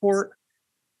 Shreveport?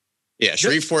 Yeah,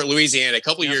 Shreveport, Louisiana, a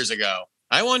couple years ago.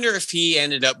 I wonder if he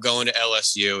ended up going to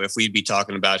LSU, if we'd be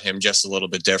talking about him just a little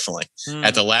bit differently.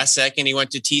 At the last second, he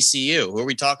went to TCU. Who are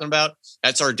we talking about?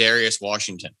 That's Ardarius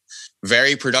Washington.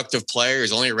 Very productive player.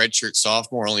 He's only a redshirt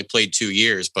sophomore, only played 2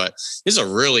 years, but he's a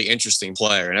really interesting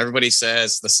player. And everybody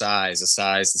says the size.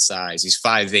 He's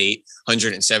 5'8",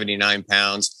 179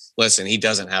 pounds. Listen, he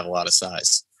doesn't have a lot of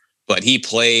size. but he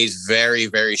plays very,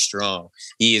 very strong.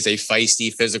 He is a feisty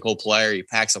physical player. He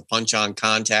packs a punch on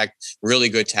contact, really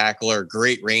good tackler,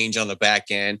 great range on the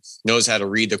back end, knows how to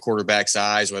read the quarterback's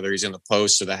eyes, whether he's in the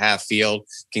post or the half field,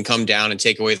 can come down and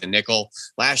take away the nickel.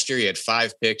 Last year, he had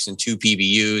 5 picks and 2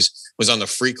 PBUs, was on the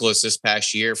freak list this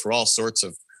past year for all sorts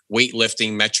of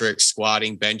weightlifting metrics,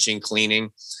 squatting, benching,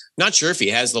 cleaning. Not sure if he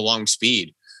has the long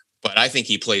speed, but I think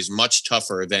he plays much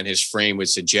tougher than his frame would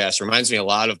suggest. Reminds me a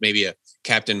lot of maybe a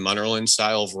Captain Munnerlyn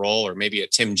style of role, or maybe a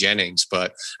Tim Jennings.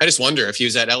 But I just wonder if he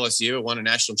was at LSU, won a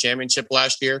national championship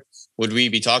last year, would we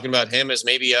be talking about him as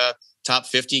maybe a top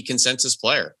 50 consensus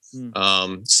player?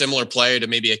 Similar player to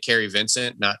maybe a Kerry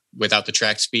Vincent, not without the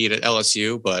track speed at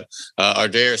LSU, but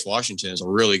Ardarius Washington is a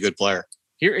really good player.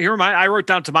 I wrote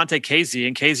down Damontae Kazee,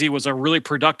 and Kazee was a really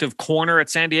productive corner at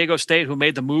San Diego State who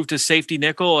made the move to safety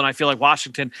nickel. And I feel like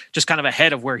Washington just kind of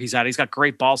ahead of where he's at. He's got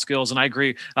great ball skills, and I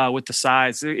agree with the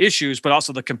size issues, but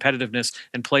also the competitiveness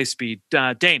and play speed.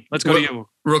 Dane, let's go to you.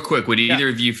 Real quick, would either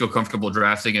of you feel comfortable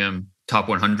drafting him top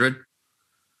 100?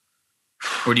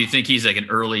 Or do you think he's like an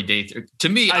early day? To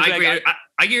me, I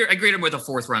grade him with a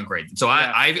 4th round grade. So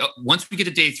I once we get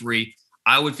to day 3,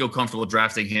 I would feel comfortable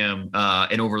drafting him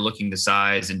and overlooking the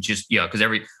size and just, because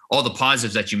all the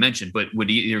positives that you mentioned. But would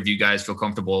either of you guys feel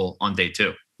comfortable on day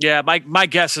 2? Yeah, my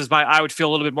guess is I would feel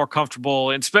a little bit more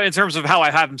comfortable in terms of how I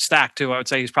have him stacked too. I would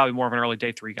say he's probably more of an early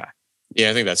day 3 guy.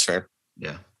 Yeah, I think that's fair.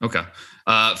 Yeah. Okay.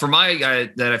 For my guy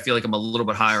that I feel like I'm a little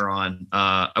bit higher on,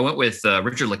 I went with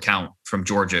Richard LeCounte from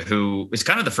Georgia, who is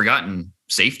kind of the forgotten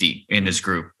safety in this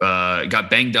group. Got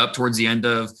banged up towards the end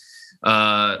of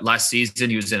last season.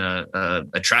 He was in a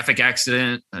traffic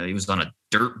accident. He was on a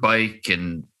dirt bike,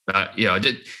 and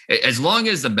as long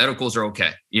as the medicals are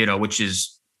okay, which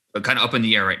is kind of up in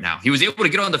the air right now. He was able to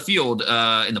get on the field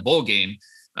in the bowl game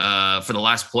for the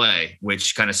last play,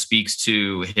 which kind of speaks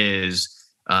to his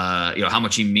how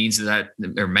much he means to that,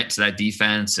 or meant to that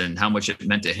defense, and how much it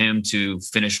meant to him to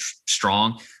finish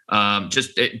strong.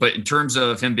 But in terms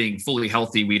of him being fully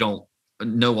healthy, we don't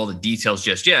know all the details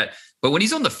just yet. But when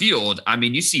he's on the field, I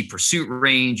mean, you see pursuit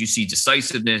range, you see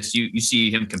decisiveness, you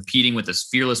see him competing with this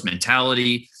fearless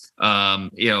mentality.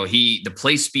 The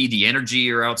play speed, the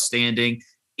energy are outstanding.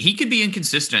 He could be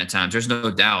inconsistent at times. There's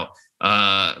no doubt.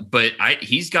 But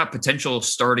he's got potential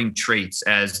starting traits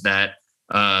as that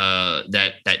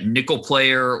nickel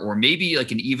player, or maybe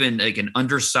like an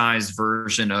undersized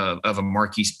version of a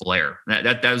Marquise Blair.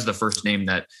 That was the first name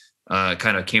that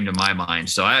kind of came to my mind.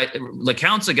 So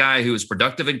LeCounte's a guy who was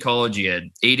productive in college. He had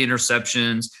 8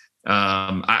 interceptions.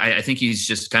 I think he's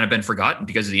just kind of been forgotten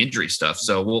because of the injury stuff.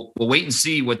 So we'll wait and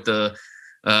see what the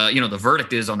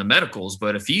verdict is on the medicals.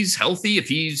 But if he's healthy, if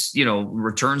he's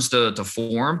returns to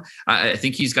form, I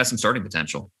think he's got some starting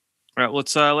potential. All right,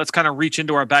 let's kind of reach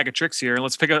into our bag of tricks here, and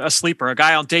let's pick a sleeper, a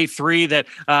guy on day 3 that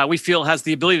we feel has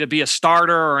the ability to be a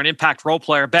starter or an impact role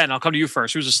player. Ben, I'll come to you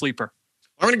first. Who's a sleeper?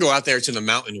 I'm going to go out there to the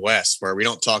Mountain West, where we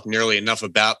don't talk nearly enough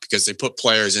about because they put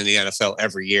players in the NFL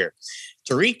every year.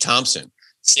 Tariq Thompson,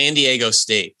 San Diego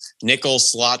State, nickel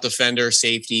slot defender,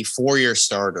 safety, 4-year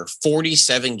starter,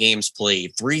 47 games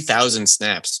played, 3,000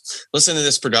 snaps. Listen to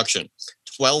this production: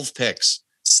 12 picks,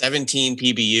 17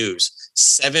 PBUs,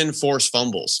 7 forced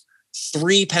fumbles,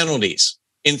 3 penalties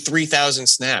in 3,000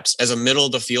 snaps as a middle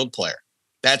of the field player.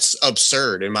 That's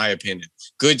absurd, in my opinion.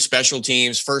 Good special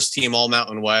teams, first team All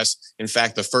Mountain West. In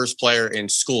fact, the first player in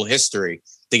school history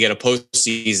to get a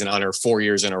postseason honor 4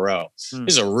 years in a row.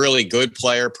 He's a really good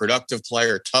player, productive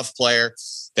player, tough player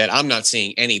that I'm not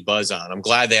seeing any buzz on. I'm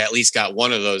glad they at least got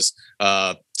one of those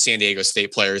San Diego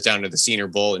State players down to the Senior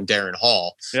Bowl and Darren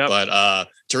Hall. Yep. But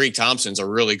Tariq Thompson's a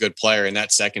really good player in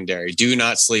that secondary. Do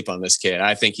not sleep on this kid.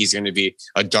 I think he's going to be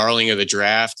a darling of the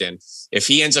draft. And if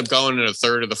he ends up going in the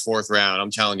 3rd or the 4th round,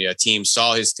 I'm telling you, a team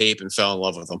saw his tape and fell in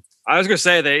love with him. I was going to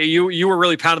say that you were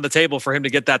really pounding the table for him to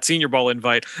get that Senior Bowl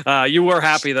invite. You were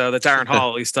happy, though, that Darren Hall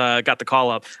at least got the call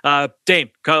up.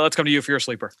 Dane, let's come to you for your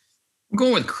sleeper. I'm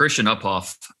going with Christian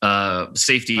Uphoff,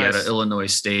 safety out of Illinois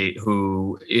State,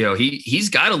 who, he's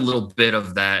got a little bit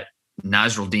of that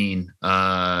Nasruddin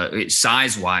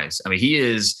size-wise. I mean, he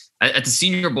is at the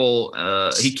Senior Bowl.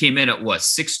 He came in at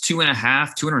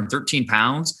 6'2.5", 213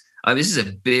 pounds. This is a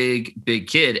big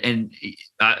kid, and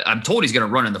I'm told he's going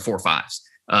to run in the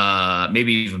 4.5s,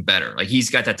 maybe even better. Like, he's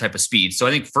got that type of speed. So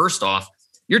I think first off,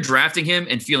 you're drafting him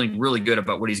and feeling really good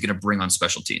about what he's going to bring on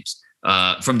special teams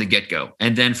from the get-go,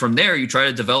 and then from there you try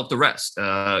to develop the rest.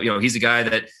 He's a guy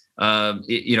that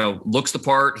looks the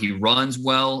part. He runs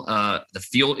well. The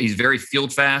field, he's very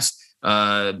field fast.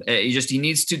 He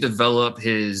needs to develop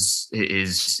his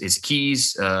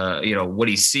keys. What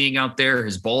he's seeing out there,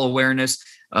 his ball awareness.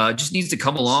 just needs to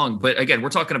come along. But again, we're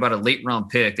talking about a late round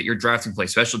pick that you're drafting to play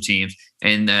special teams,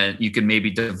 and that you can maybe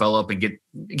develop and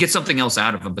get something else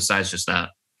out of him besides just that.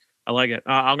 I like it.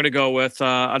 I'm going to go with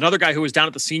another guy who was down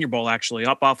at the Senior Bowl. Actually,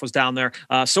 Upoff was down there.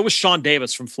 So was Sean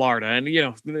Davis from Florida, and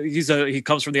he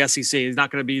comes from the SEC. He's not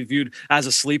going to be viewed as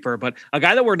a sleeper, but a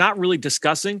guy that we're not really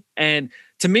discussing. And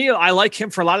to me, I like him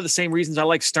for a lot of the same reasons I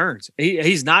like Stearns.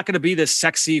 He's not going to be this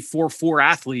sexy 4.4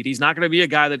 athlete. He's not going to be a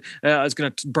guy that is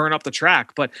going to burn up the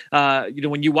track. But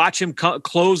when you watch him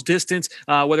close distance,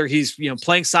 whether he's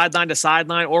playing sideline to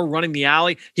sideline or running the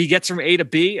alley, he gets from A to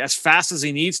B as fast as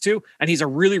he needs to, and he's a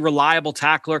really reliable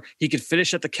tackler. He could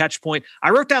finish at the catch point.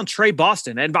 I wrote down Trey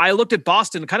Boston, and I looked at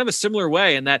Boston kind of a similar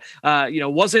way in that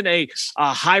wasn't a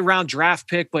high round draft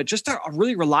pick, but just a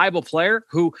really reliable player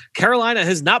who Carolina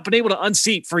has not been able to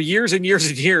unseat for years and years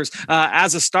and years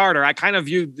as a starter. I kind of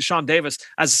view Sean Davis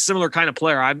as a similar kind of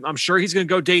player. I'm sure he's going to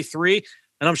go day 3,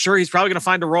 and I'm sure he's probably going to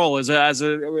find a role as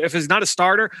if he's not a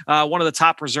starter, one of the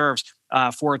top reserves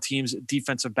for a team's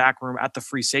defensive back room at the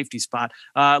free safety spot.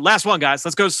 Last one, guys.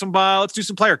 Let's do some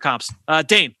player comps.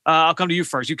 Dane, I'll come to you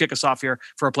first. You kick us off here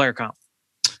for a player comp.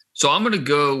 So I'm going to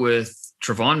go with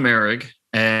Trevon Moehrig,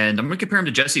 and I'm going to compare him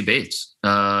to Jesse Bates.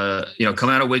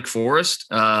 Coming out of Wake Forest,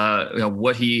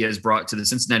 what he has brought to the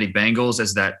Cincinnati Bengals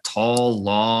as that tall,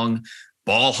 long,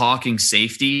 ball hawking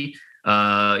safety.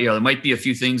 There might be a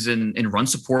few things in run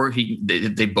support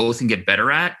they both can get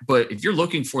better at. But if you're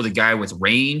looking for the guy with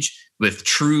range, with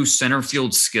true center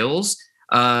field skills,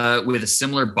 with a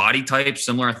similar body type,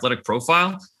 similar athletic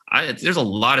profile, there's a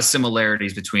lot of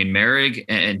similarities between Moehrig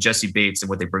and Jesse Bates and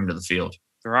what they bring to the field.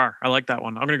 There are. I like that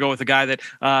one. I'm going to go with a guy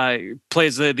that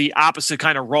plays the opposite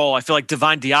kind of role. I feel like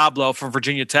Divine Diablo from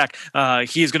Virginia Tech.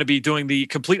 He is going to be doing the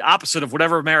complete opposite of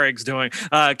whatever Moehrig's doing.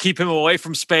 Keep him away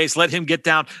from space. Let him get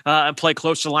down and play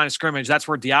close to the line of scrimmage. That's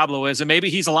where Diablo is. And maybe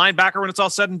he's a linebacker when it's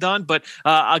all said and done, but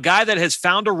a guy that has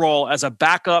found a role as a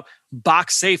backup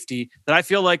box safety that I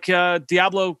feel like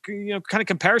Diablo kind of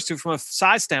compares to from a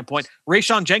size standpoint.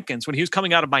 Rayshawn Jenkins, when he was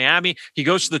coming out of Miami, he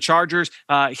goes to the Chargers.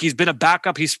 He's been a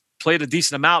backup. He's played a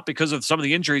decent amount because of some of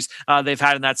the injuries they've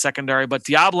had in that secondary. But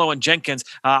Diablo and Jenkins,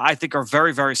 I think, are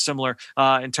very, very similar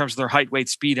in terms of their height, weight,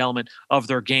 speed element of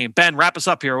their game. Ben, wrap us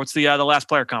up here. What's the last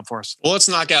player comp for us? Well, let's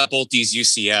knock out both these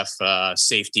UCF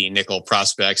safety nickel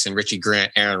prospects and Richie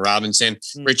Grant, Aaron Robinson.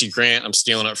 Richie Grant, I'm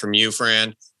stealing it from you,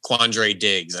 Fran. Quandre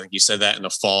Diggs. I think you said that in the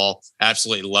fall.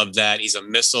 Absolutely love that. He's a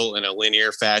missile in a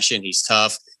linear fashion. He's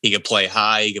tough. He could play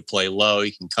high. He could play low. He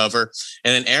can cover.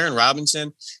 And then Aaron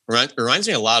Robinson reminds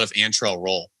me a lot of Antrell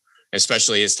Roll,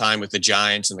 especially his time with the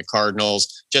Giants and the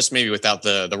Cardinals, just maybe without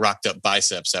the rocked up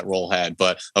biceps that Roll had,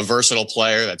 but a versatile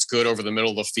player that's good over the middle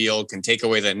of the field, can take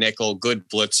away the nickel, good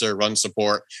blitzer, run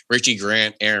support. Richie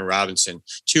Grant, Aaron Robinson,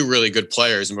 2 really good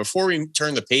players. And before we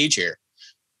turn the page here,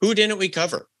 who didn't we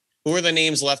cover? Who are the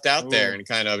names left out there and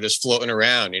kind of just floating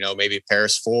around? Maybe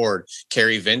Paris Ford,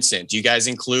 Kerry Vincent. Do you guys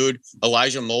include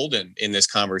Elijah Molden in this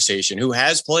conversation, who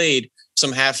has played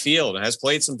some half field and has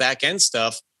played some back end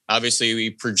stuff? Obviously, we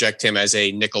project him as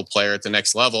a nickel player at the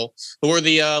next level. Who are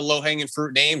the low-hanging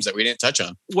fruit names that we didn't touch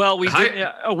on? Well,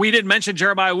 we did mention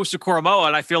Jeremiah Owusu-Koramoah,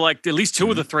 and I feel like at least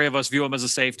 2 of the 3 of us view him as a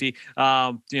safety.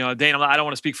 Dane, I don't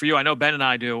want to speak for you. I know Ben and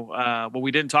I do, but we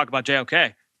didn't talk about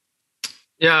JOK.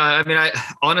 Yeah, I mean,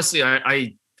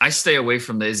 I stay away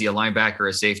from the is he a linebacker or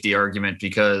a safety argument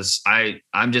because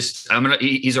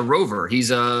he's a rover.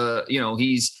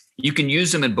 You can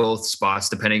use him in both spots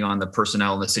depending on the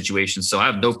personnel and the situation. So I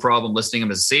have no problem listing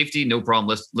him as a safety, no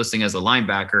problem listing as a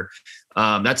linebacker.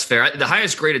 That's fair. The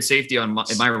highest graded safety in my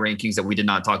rankings that we did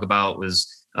not talk about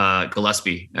was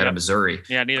Gillespie out of Missouri.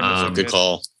 Yeah, neither was good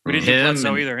call. We didn't do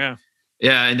Bledsoe either. Yeah.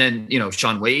 Yeah, and then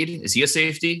Sean Wade, is he a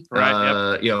safety?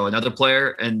 Right. Yep. Another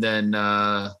player, and then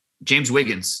James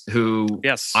Wiggins, who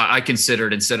I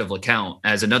considered instead of LeCount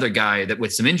as another guy that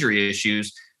with some injury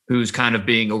issues, who's kind of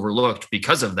being overlooked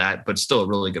because of that, but still a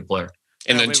really good player.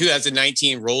 And then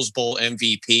 2019 Rose Bowl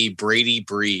MVP, Brady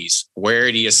Breeze.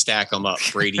 Where do you stack him up,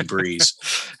 Brady Breeze?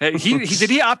 Did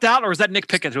he opt out, or was that Nick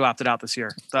Pickett who opted out this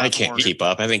year? I can't keep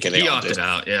up. I think he opted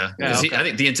out. Yeah. Okay. I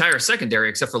think the entire secondary,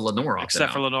 except for Lenore, opted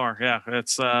out. Lenore. Yeah.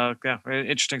 It's an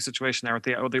interesting situation there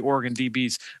with the Oregon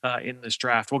DBs in this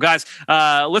draft. Well, guys,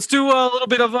 let's do a little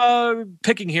bit of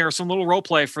picking here, some little role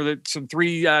play for some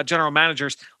 3 general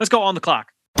managers. Let's go on the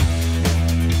clock.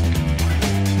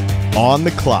 On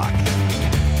the clock.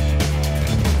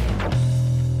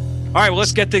 All right, well,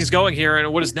 let's get things going here.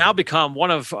 And what has now become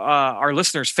one of our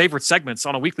listeners' favorite segments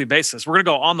on a weekly basis. We're going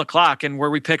to go on the clock, and where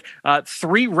we pick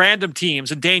 3 random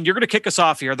teams. And Dane, you're going to kick us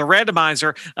off here. The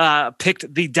randomizer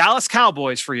picked the Dallas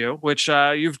Cowboys for you, which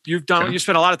you've done. Okay. You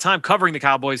spent a lot of time covering the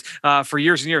Cowboys for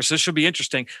years and years. So this should be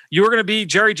interesting. You are going to be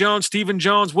Jerry Jones, Stephen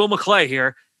Jones, Will McClay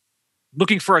here,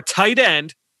 looking for a tight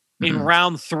end in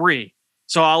round 3.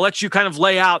 So I'll let you kind of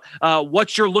lay out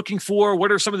what you're looking for.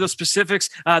 What are some of the specifics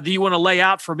that you want to lay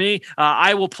out for me?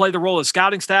 I will play the role of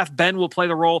scouting staff. Ben will play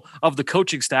the role of the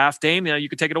coaching staff. Dane, you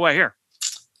can take it away here.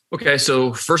 Okay,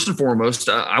 so first and foremost,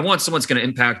 I want someone that's going to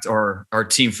impact our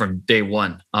team from day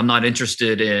one. I'm not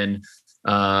interested in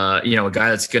a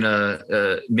guy that's going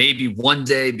to maybe one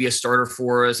day be a starter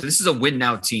for us. This is a win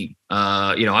now team.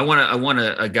 I want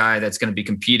a guy that's going to be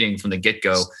competing from the get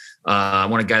go. I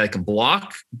want a guy that can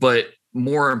block, but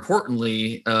more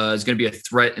importantly, is going to be a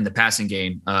threat in the passing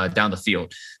game down the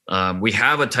field. We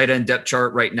have a tight end depth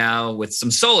chart right now with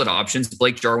some solid options.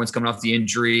 Blake Jarwin's coming off the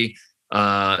injury,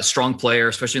 strong player,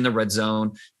 especially in the red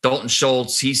zone. Dalton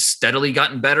Schultz, he's steadily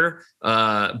gotten better.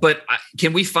 But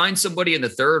can we find somebody in the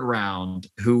 3rd round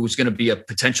who's going to be a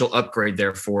potential upgrade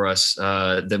there for us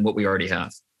than what we already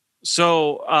have?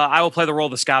 So I will play the role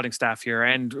of the scouting staff here.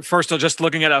 And first, just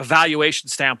looking at a valuation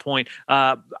standpoint,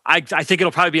 I think it'll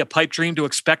probably be a pipe dream to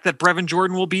expect that Brevin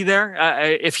Jordan will be there.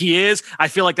 If he is, I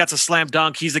feel like that's a slam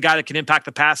dunk. He's the guy that can impact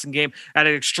the passing game at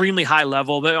an extremely high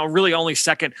level, but really only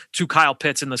second to Kyle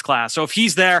Pitts in this class. So if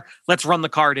he's there, let's run the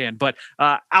card in. But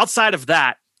outside of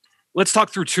that, let's talk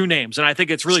through 2 names. And I think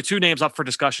it's really 2 names up for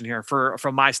discussion here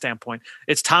from my standpoint.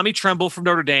 It's Tommy Tremble from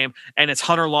Notre Dame, and it's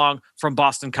Hunter Long from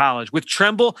Boston College. With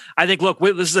Tremble, I think, look,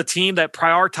 this is a team that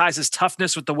prioritizes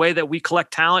toughness with the way that we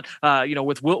collect talent,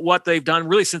 with what they've done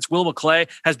really since Will McClay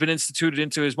has been instituted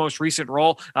into his most recent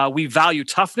role. We value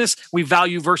toughness. We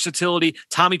value versatility.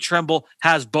 Tommy Tremble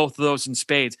has both of those in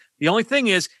spades. The only thing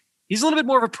is, he's a little bit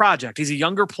more of a project. He's a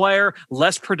younger player,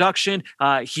 less production.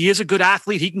 He is a good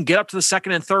athlete. He can get up to the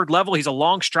 2nd and 3rd level. He's a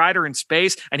long strider in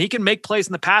space, and he can make plays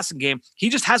in the passing game. He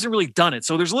just hasn't really done it.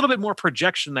 So there's a little bit more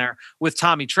projection there with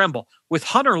Tommy Tremble. With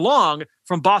Hunter Long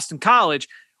from Boston College,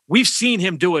 we've seen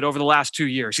him do it over the last 2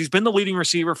 years. He's been the leading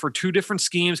receiver for 2 different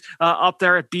schemes up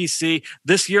there at BC.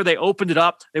 This year, they opened it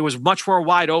up. It was much more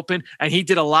wide open, and he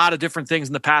did a lot of different things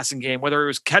in the passing game, whether it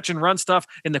was catch and run stuff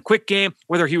in the quick game,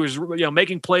 whether he was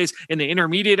making plays in the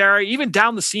intermediate area, even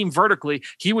down the seam vertically.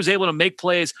 He was able to make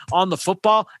plays on the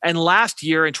football. And last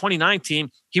year in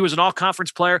 2019, he was an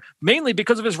all-conference player, mainly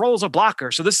because of his role as a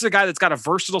blocker. So this is a guy that's got a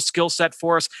versatile skill set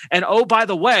for us. And oh, by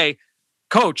the way,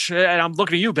 Coach, and I'm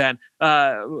looking at you, Ben,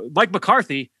 Mike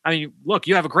McCarthy. I mean, look,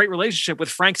 you have a great relationship with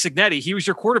Frank Signetti. He was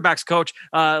your quarterback's coach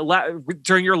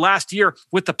during your last year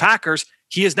with the Packers.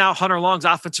 He is now Hunter Long's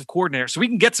offensive coordinator. So we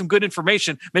can get some good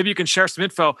information. Maybe you can share some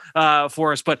info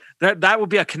for us, but that would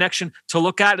be a connection to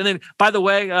look at. And then, by the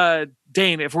way,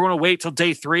 Dane, if we're going to wait till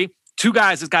day 3, 2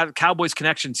 guys that got Cowboys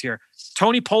connections here.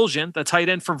 Tony Poljan, the tight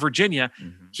end from Virginia,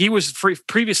 he was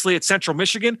previously at Central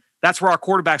Michigan. That's where our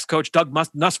quarterback's coach, Doug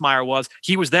Nussmeier, was.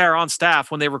 He was there on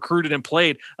staff when they recruited and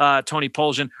played Tony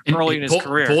Poljan early in his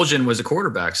career. Poljan was a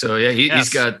quarterback, so yeah, he's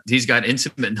got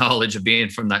intimate knowledge of being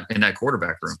in that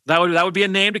quarterback room. That would be a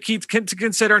name to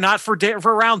consider, not for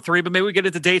round 3, but maybe we get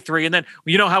into day 3, and then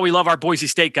you know how we love our Boise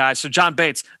State guys. So John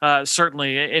Bates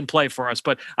certainly in play for us.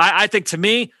 But I think to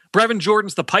me, Brevin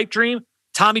Jordan's the pipe dream.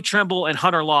 Tommy Tremble and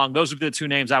Hunter Long, those would be the 2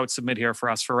 names I would submit here for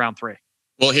us for round 3.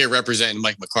 Well, here representing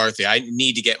Mike McCarthy, I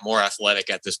need to get more athletic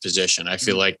at this position. I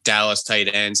feel like Dallas tight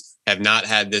ends have not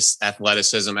had this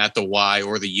athleticism at the Y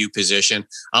or the U position.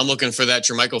 I'm looking for that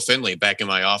Jermichael Finley back in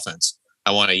my offense.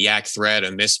 I want a yak threat, a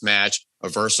mismatch, a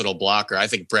versatile blocker. I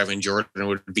think Brevin Jordan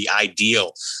would be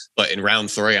ideal. But in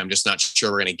round 3, I'm just not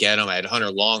sure we're going to get him. I had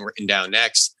Hunter Long written down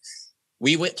next.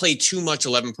 We played too much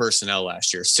 11 personnel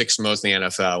last year, 6th most in the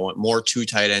NFL. I want more 2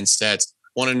 tight end sets.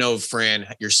 Want to know, Fran,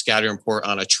 your scouting report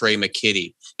on a Trey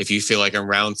McKitty. If you feel like in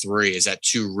round 3, is that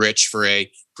too rich for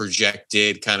a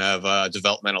projected kind of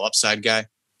developmental upside guy?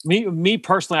 Me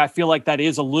personally, I feel like that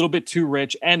is a little bit too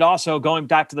rich. And also going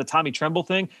back to the Tommy Tremble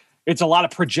thing, it's a lot of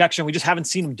projection. We just haven't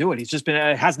seen him do it. He's just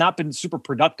has not been super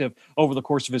productive over the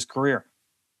course of his career.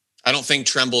 I don't think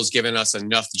Tremble's given us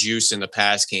enough juice in the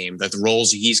pass game that the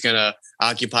roles he's going to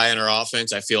occupy in our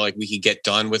offense, I feel like we could get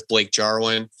done with Blake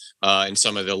Jarwin and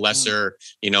some of the lesser,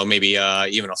 maybe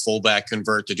even a fullback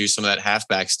convert to do some of that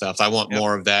halfback stuff. I want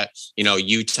more of that,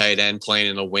 U tight end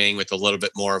playing in the wing with a little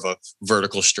bit more of a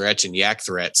vertical stretch and yak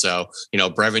threat. So,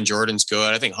 Brevin Jordan's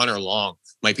good. I think Hunter Long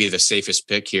might be the safest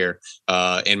pick here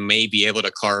and may be able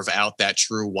to carve out that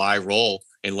true Y role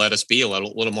and let us be a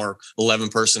little more 11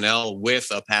 personnel with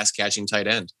a pass catching tight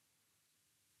end.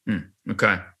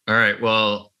 Okay. All right.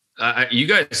 Well, you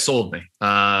guys sold me.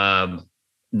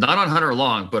 Not on Hunter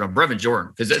Long, but on Brevin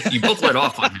Jordan, because you both let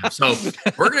off on him. So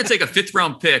we're going to take a 5th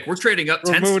round pick. We're trading up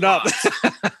 10 spots.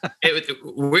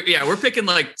 We're picking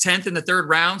like 10th in the 3rd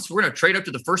round. So we're going to trade up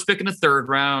to the first pick in the 3rd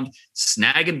round,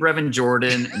 snagging Brevin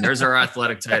Jordan, and there's our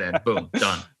athletic tight end. Boom,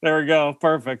 done. There we go.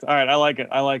 Perfect. All right. I like it.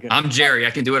 I'm Jerry.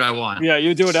 I can do what I want. Yeah,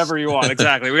 you do whatever you want.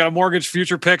 Exactly. We got to mortgage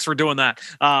future picks. We're doing that.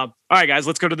 All right, guys,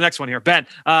 let's go to the next one here. Ben,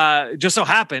 just so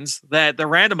happens that the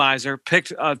randomizer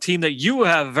picked a team that you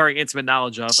have very intimate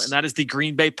knowledge of, and that is the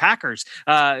Green Bay Packers.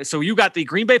 So you got the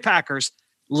Green Bay Packers,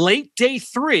 late day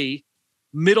 3,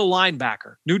 middle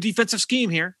linebacker. New defensive scheme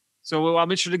here. So I'm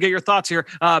interested to get your thoughts here.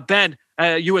 Ben,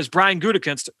 you as Brian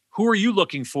Gutekunst, who are you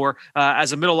looking for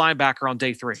as a middle linebacker on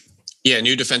day 3? Yeah,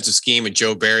 new defensive scheme with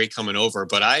Joe Barry coming over,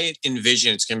 but I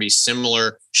envision it's going to be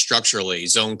similar structurally,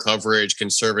 zone coverage,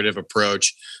 conservative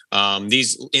approach.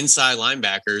 These inside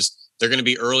linebackers, they're going to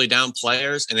be early down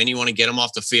players, and then you want to get them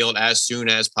off the field as soon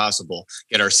as possible.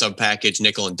 Get our sub-package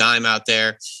nickel and dime out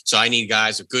there. So I need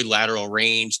guys with good lateral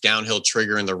range, downhill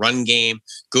trigger in the run game,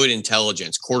 good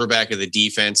intelligence, quarterback of the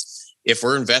defense. If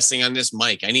we're investing on this,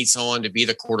 Mike, I need someone to be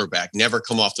the quarterback, never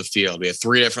come off the field. We have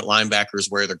 3 different linebackers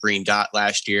wear the green dot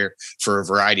last year for a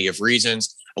variety of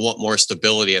reasons. I want more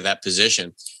stability at that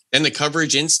position. And the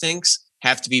coverage instincts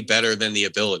have to be better than the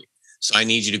ability. So I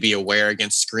need you to be aware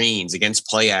against screens, against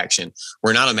play action.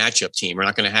 We're not a matchup team. We're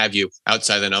not going to have you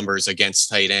outside the numbers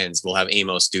against tight ends. We'll have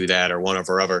Amos do that or one of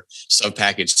our other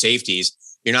sub-package safeties.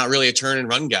 You're not really a turn and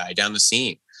run guy down the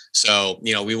seam. So,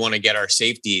 we want to get our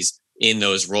safeties in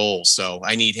those roles. So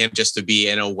I need him just to be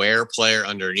an aware player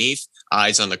underneath,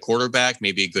 eyes on the quarterback,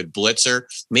 maybe a good blitzer,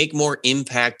 make more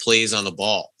impact plays on the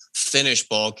ball, finish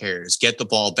ball carriers, get the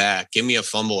ball back, give me a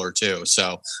fumble or 2.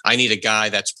 So I need a guy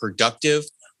that's productive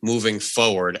moving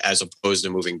forward as opposed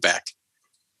to moving back.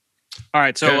 All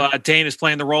right. So Dane is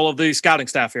playing the role of the scouting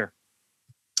staff here.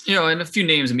 And a few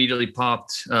names immediately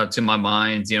popped to my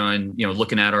mind, and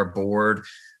looking at our board,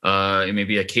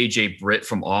 maybe a KJ Britt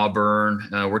from Auburn.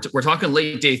 We're talking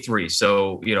late day 3.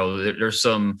 So, there's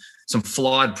some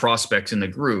flawed prospects in the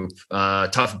group.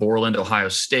 Tuf Borland, Ohio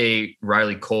State,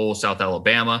 Riley Cole, South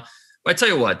Alabama. But I tell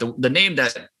you what, the name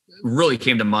that really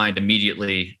came to mind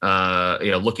immediately,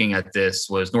 looking at this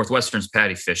was Northwestern's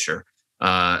Patty Fisher.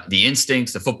 The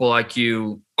instincts, the football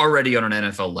IQ, already on an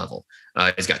NFL level.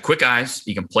 He's got quick eyes.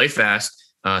 He can play fast.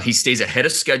 He stays ahead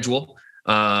of schedule.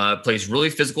 Plays really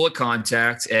physical at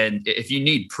contact. And if you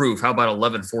need proof, how about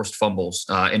 11 forced fumbles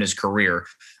in his career?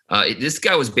 This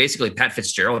guy was basically Pat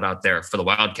Fitzgerald out there for the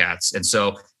Wildcats. And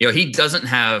so, he doesn't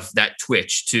have that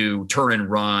twitch to turn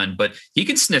and run, but he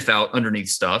can sniff out underneath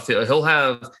stuff. He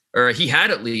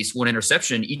had at least 1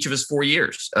 interception each of his 4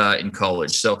 years in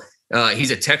college. So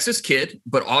he's a Texas kid,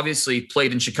 but obviously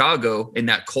played in Chicago in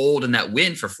that cold and that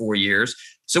wind for 4 years.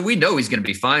 So we know he's going to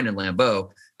be fine in Lambeau.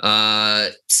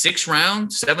 6th round,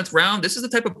 7th round. This is the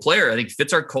type of player I think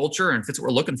fits our culture and fits what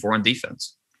we're looking for on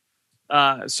defense.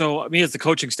 So me as the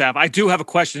coaching staff, I do have a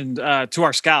question to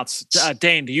our scouts.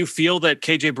 Dane, do you feel that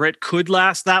KJ Britt could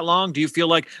last that long? Do you feel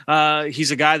like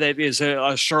he's a guy that is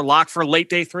a sure lock for late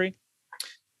day 3?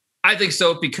 I think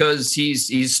so, because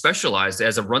he's specialized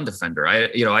as a run defender.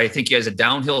 I think he has a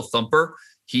downhill thumper.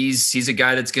 He's a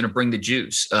guy that's going to bring the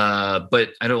juice. But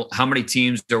how many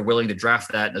teams are willing to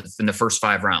draft that in the first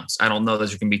 5 rounds? I don't know.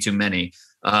 Those are going to be too many.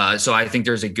 So I think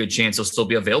there's a good chance he'll still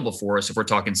be available for us if we're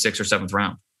talking 6th or 7th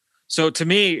round. So to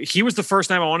me, he was the first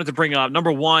name I wanted to bring up.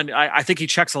 Number one, I think he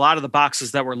checks a lot of the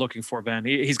boxes that we're looking for, Ben.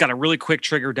 He's got a really quick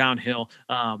trigger downhill.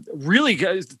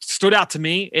 Really stood out to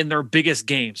me in their biggest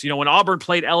games. When Auburn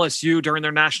played LSU during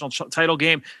their national title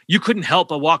game, you couldn't help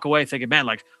but walk away thinking, man,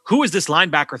 who is this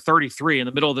linebacker 33 in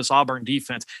the middle of this Auburn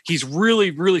defense? He's really,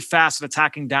 really fast at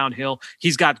attacking downhill.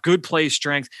 He's got good play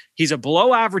strength. He's a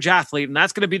below average athlete, and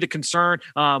that's going to be the concern.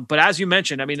 But as you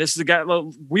mentioned, this is a guy,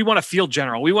 we want a field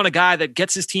general. We want a guy that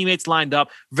gets his teammates lined up,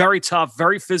 very tough,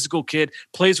 very physical kid,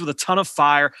 plays with a ton of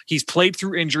fire. He's played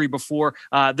through injury before.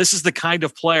 This is the kind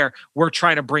of player we're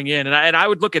trying to bring in. And I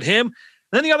would look at him.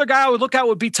 Then the other guy I would look at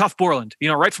would be Tuf Borland,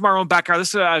 right from our own backyard.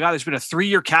 This is a guy that's been a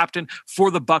 3-year captain for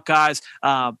the Buckeyes,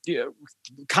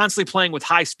 constantly playing with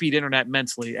high-speed internet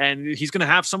mentally. And he's going to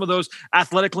have some of those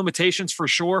athletic limitations for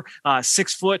sure.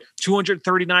 6 foot,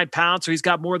 239 pounds. So he's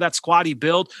got more of that squatty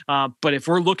build. But if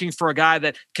we're looking for a guy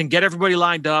that can get everybody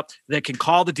lined up, that can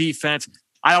call the defense,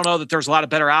 I don't know that there's a lot of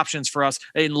better options for us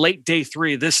in late day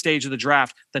 3, this stage of the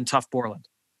draft, than Tuf Borland.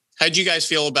 How'd you guys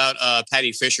feel about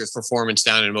Patty Fisher's performance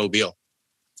down in Mobile?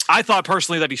 I thought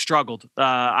personally that he struggled.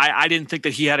 I didn't think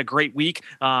that he had a great week.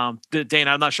 Dane,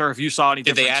 I'm not sure if you saw any.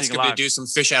 Did they ask him to do some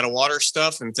fish out of water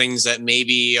stuff and things that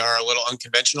maybe are a little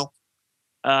unconventional?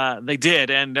 They did,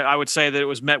 and I would say that it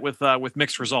was met with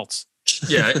mixed results.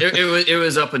 Yeah, it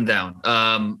was up and down.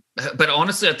 But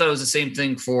honestly, I thought it was the same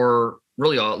thing for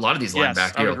really a lot of these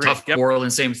linebackers. Tough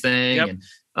Portland, same thing. Yep. And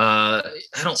I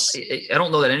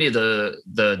don't know that any of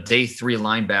the day 3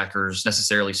 linebackers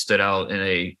necessarily stood out in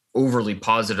a overly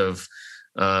positive.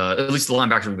 At least the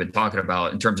linebackers we've been talking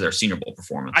about in terms of their Senior Bowl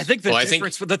performance. I think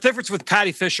the difference with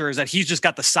Patty Fisher is that he's just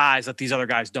got the size that these other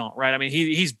guys don't, right? I mean,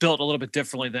 he's built a little bit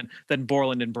differently than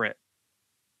Borland and Britt.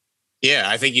 Yeah,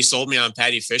 I think you sold me on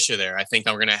Patty Fisher there. I think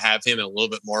I'm going to have him in a little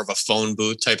bit more of a phone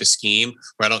booth type of scheme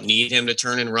where I don't need him to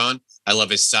turn and run. I love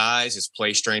his size, his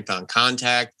play strength on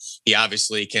contact. He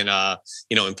obviously can,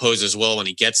 impose his will when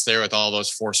he gets there with all those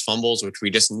forced fumbles, which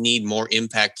we just need more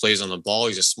impact plays on the ball.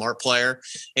 He's a smart player,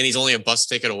 and he's only a bus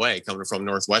ticket away coming from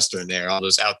Northwestern there. All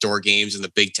those outdoor games in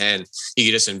the Big Ten, you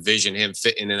can just envision him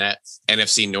fitting in that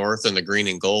NFC North and the green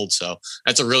and gold. So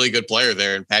that's a really good player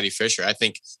there in Patty Fisher. I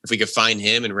think if we could find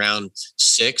him in round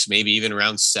 6, maybe even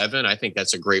round 7, I think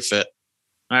that's a great fit.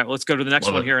 All right, let's go to the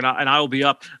next one here, and I will be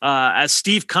up as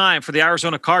Steve Keim for the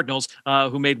Arizona Cardinals,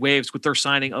 who made waves with their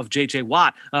signing of J.J.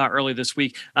 Watt early this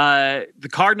week. The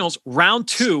Cardinals, round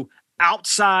 2,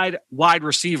 outside wide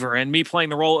receiver, and me playing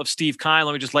the role of Steve Keim.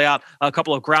 Let me just lay out a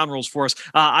couple of ground rules for us.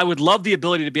 I would love the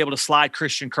ability to be able to slide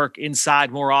Christian Kirk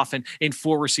inside more often in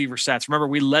 4 receiver sets. Remember,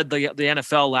 we led the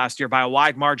NFL last year by a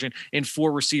wide margin in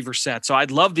 4 receiver sets. So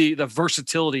I'd love the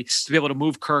versatility to be able to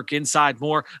move Kirk inside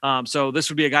more. So this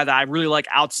would be a guy that I really like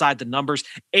outside the numbers.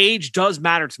 Age does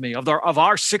matter to me. Of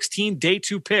our 16 day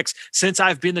 2 picks since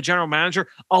I've been the general manager,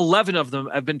 11 of them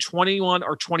have been 21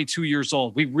 or 22 years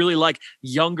old. We really like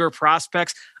younger prospects.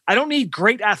 I don't need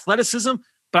great athleticism,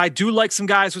 but I do like some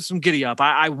guys with some giddy up.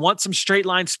 I want some straight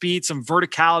line speed, some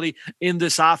verticality in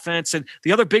this offense. And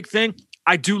the other big thing,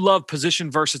 I do love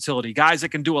position versatility. Guys that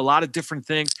can do a lot of different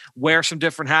things, wear some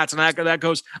different hats, and that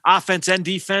goes offense and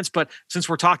defense. But since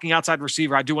we're talking outside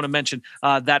receiver, I do want to mention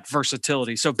that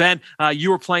versatility. So, Ben,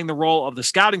 you were playing the role of the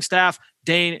scouting staff.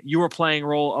 Dane, you were playing the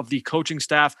role of the coaching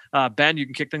staff. Ben, you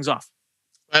can kick things off.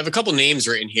 I have a couple names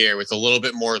written here with a little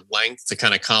bit more length to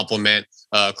kind of complement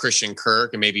Christian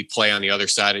Kirk and maybe play on the other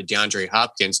side of DeAndre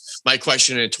Hopkins. My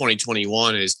question in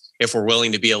 2021 is if we're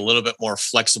willing to be a little bit more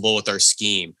flexible with our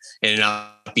scheme and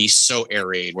not be so air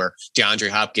raid where DeAndre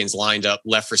Hopkins lined up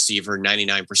left receiver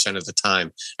 99% of the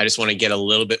time. I just want to get a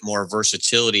little bit more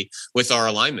versatility with our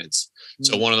alignments.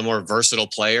 So one of the more versatile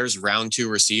players, round 2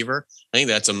 receiver, I think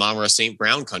that's Amon-Ra St.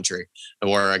 Brown country,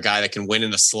 where a guy that can win in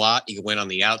the slot, he can win on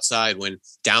the outside, win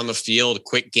down the field,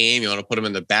 quick game. You want to put him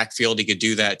in the backfield, he could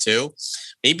do that too.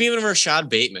 Maybe even Rashad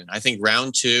Bateman. I think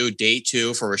round 2, day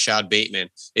 2 for Rashad Bateman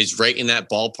is right in that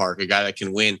ballpark, a guy that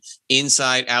can win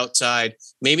inside, outside,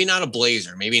 maybe not a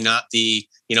blazer, maybe not the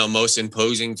most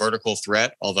imposing vertical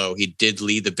threat, although he did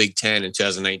lead the Big Ten in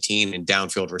 2019 in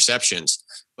downfield receptions.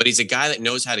 But he's a guy that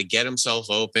knows how to get himself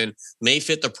open, may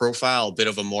fit the profile a bit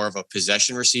of a more of a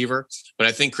possession receiver. But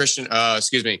I think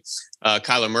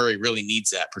Kyler Murray really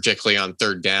needs that, particularly on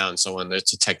 3rd down, someone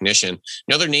that's a technician.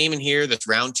 Another name in here that's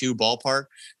round 2 ballpark,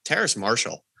 Terrace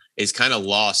Marshall is kind of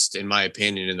lost, in my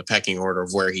opinion, in the pecking order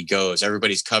of where he goes.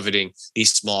 Everybody's coveting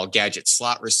these small gadget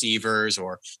slot receivers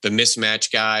or the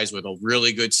mismatch guys with a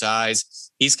really good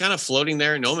size. He's kind of floating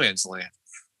there in no man's land.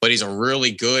 But he's a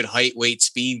really good height, weight,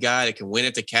 speed guy that can win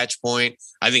at the catch point.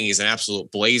 I think he's an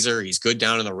absolute blazer. He's good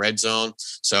down in the red zone.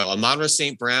 So Amon-Ra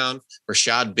St. Brown,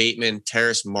 Rashad Bateman,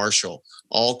 Terrace Marshall,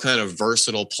 all kind of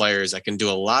versatile players that can do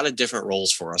a lot of different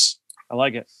roles for us. I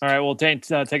like it. All right, well, Dane,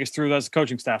 take us through those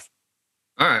coaching staff.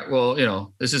 All right.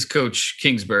 Well, this is Coach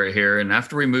Kingsbury here. And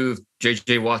after we move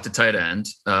J.J. Watt to tight end,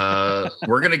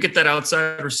 we're going to get that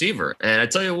outside receiver. And I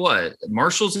tell you what,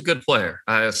 Marshall's a good player.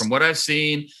 From what I've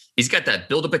seen, he's got that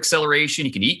build-up acceleration. He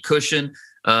can eat cushion.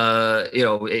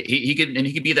 He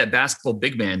could be that basketball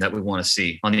big man that we want to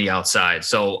see on the outside.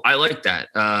 So I like that.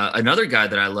 Another guy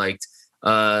that I liked,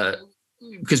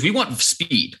 because we want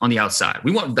speed on the outside.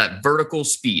 We want that vertical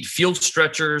speed, field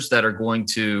stretchers that are going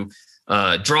to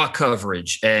draw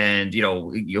coverage. And,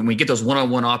 when we get those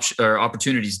one-on-one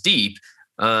opportunities deep,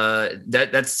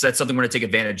 that's something we're going to take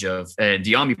advantage of. And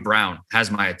De'Ami Brown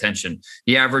has my attention.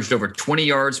 He averaged over 20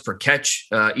 yards per catch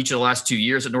each of the last 2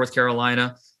 years at North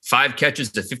Carolina, 5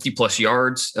 catches to 50+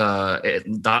 yards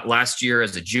last year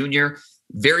as a junior.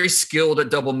 Very skilled at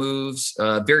double moves,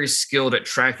 very skilled at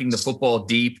tracking the football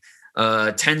deep.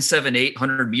 10-7-8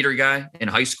 100-meter guy in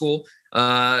high school.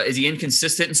 Is he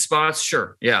inconsistent in spots?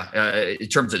 Sure. Yeah. In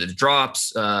terms of the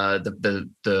drops,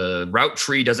 the route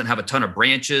tree doesn't have a ton of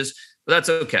branches, but that's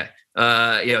okay.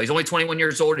 He's only 21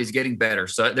 years old. He's getting better.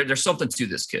 So there's something to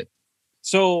this kid.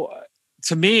 So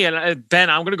to me, and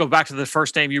Ben, I'm going to go back to the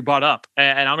first name you brought up,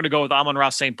 and I'm going to go with Amon-Ra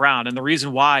St. Brown. And the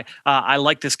reason why I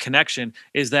like this connection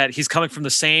is that he's coming from the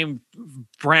same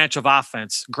branch of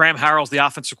offense. Graham Harrell's the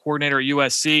offensive coordinator at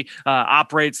USC,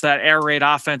 operates that air raid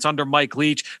offense under Mike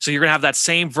Leach. So you're going to have that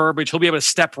same verbiage. He'll be able to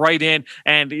step right in,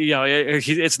 and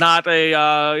it's not going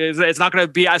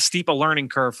to be as steep a learning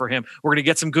curve for him. We're going to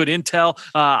get some good intel.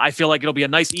 I feel like it'll be a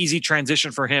nice, easy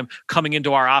transition for him coming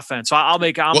into our offense. So I'll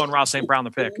make Amon-Ra St. Brown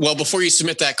the pick. Well, before you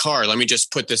submit that card, let me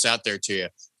just put this out there to you.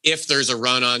 If there's a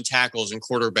run on tackles and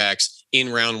quarterbacks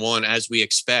in round one, as we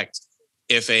expect,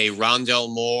 if a Rondell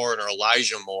Moore or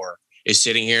Elijah Moore is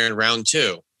sitting here in round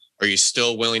two, are you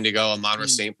still willing to go Amon-Ra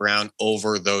St. Brown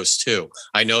over those two?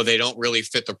 I know they don't really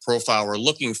fit the profile we're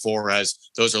looking for, as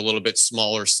those are a little bit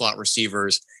smaller slot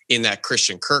receivers in that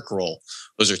Christian Kirk role.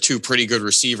 Those are two pretty good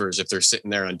receivers if they're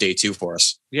sitting there on day two for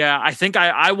us. Yeah, I think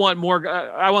I want more.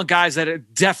 I want guys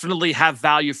that definitely have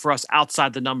value for us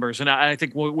outside the numbers. And I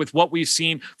think with what we've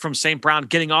seen from St. Brown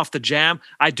getting off the jam,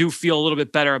 I do feel a little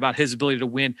bit better about his ability to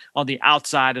win on the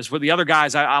outside. As with the other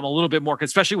guys, I'm a little bit more,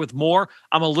 especially with Moore,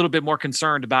 I'm a little bit more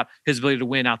concerned about his ability to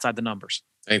win outside the numbers.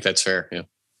 I think that's fair. Yeah.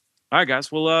 All right,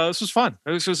 guys. Well, this was fun.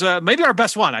 This was maybe our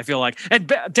best one, I feel like. And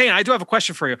Dane, I do have a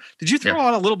question for you. Did you throw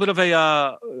out a little bit of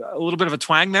a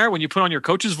twang there when you put on your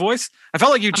coach's voice? I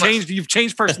felt like you've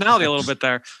changed personality a little bit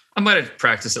there. I might have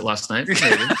practiced it last night. Maybe.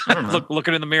 I don't know.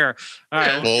 Looking in the mirror. All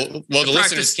right. Well, the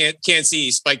listeners can't see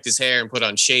he spiked his hair and put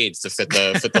on shades to fit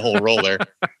the whole role there.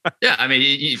 Yeah, I mean,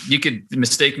 you could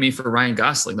mistake me for Ryan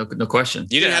Gosling, no question.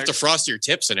 You didn't have to frost your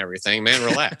tips and everything, man.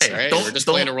 Relax. Hey, all right, we're just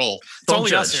playing a role. Don't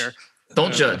judge here.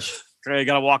 Don't judge. You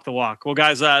got to walk the walk. Well,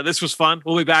 guys, this was fun.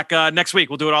 We'll be back next week.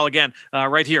 We'll do it all again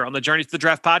right here on the Journey to the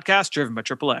Draft podcast, driven by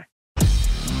AAA.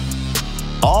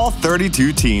 All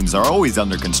 32 teams are always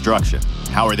under construction.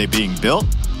 How are they being built?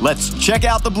 Let's check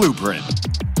out the blueprint.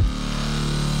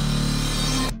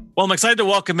 Well, I'm excited to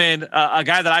welcome in a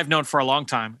guy that I've known for a long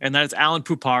time, and that is Alan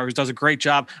Pupar, who does a great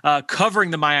job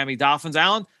covering the Miami Dolphins.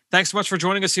 Alan, thanks so much for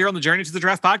joining us here on the Journey to the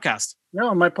Draft podcast.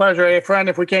 No, my pleasure. Hey, friend,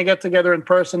 if we can't get together in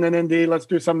person in Indy, let's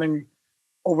do something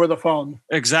over the phone.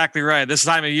 Exactly right. This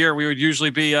time of year, we would usually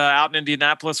be out in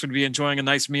Indianapolis. We'd be enjoying a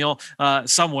nice meal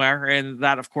somewhere. And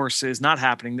that, of course, is not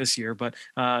happening this year. But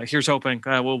here's hoping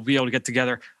we'll be able to get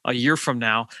together a year from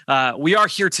now. We are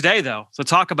here today, though, to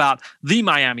talk about the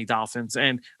Miami Dolphins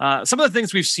and some of the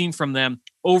things we've seen from them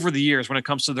over the years when it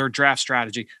comes to their draft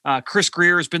strategy. Chris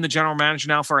Grier has been the general manager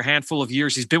now for a handful of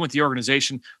years. He's been with the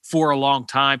organization for a long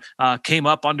time, came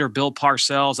up under Bill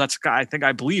Parcells.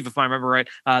 I believe, if I remember right,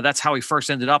 that's how he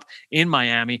first ended up in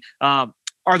Miami.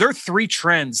 Are there three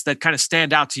trends that kind of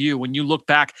stand out to you when you look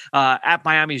back at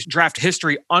Miami's draft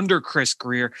history under Chris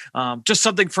Grier? Just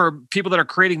something for people that are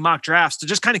creating mock drafts to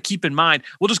just kind of keep in mind.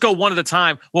 We'll just go one at a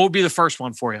time. What would be the first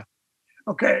one for you?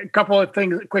 Okay, a couple of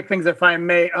quick things, if I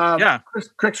may.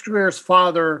 Chris Grier's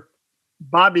father,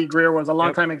 Bobby Grier, was a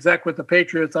longtime exec with the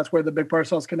Patriots. That's where the Big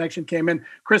Parcells connection came in.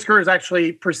 Chris Grier has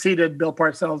actually preceded Bill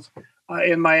Parcells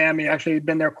in Miami. Actually,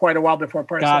 been there quite a while before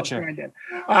Parcells joined in.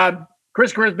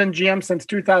 Chris Grier has been GM since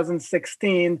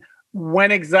 2016.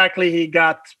 When exactly he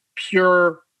got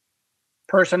pure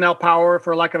personnel power,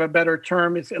 for lack of a better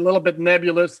term, is a little bit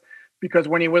nebulous, because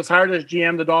when he was hired as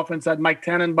GM, the Dolphins had Mike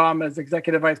Tannenbaum as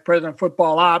executive vice president of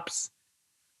football ops,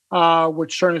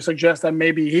 which certainly suggests that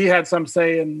maybe he had some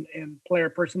say in player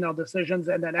personnel decisions.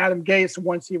 And then Adam Gase,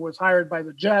 once he was hired by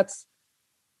the Jets,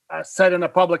 said in a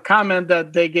public comment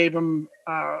that they gave him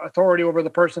authority over the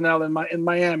personnel in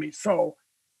Miami. So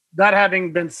that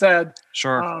having been said,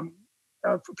 sure.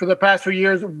 For the past few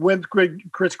years with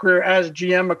Chris Grier as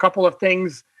GM, a couple of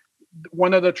things.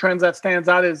 One of the trends that stands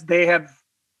out is they have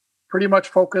pretty much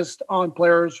focused on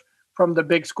players from the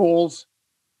big schools,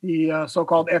 the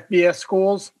so-called FBS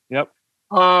schools. Yep.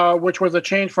 Which was a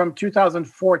change from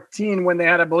 2014 when they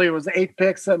had, I believe it was 8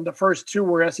 picks, and the first 2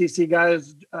 were SEC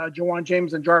guys, Jawan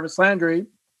James and Jarvis Landry.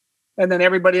 And then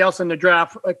everybody else in the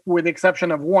draft, with the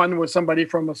exception of 1, was somebody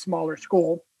from a smaller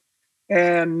school.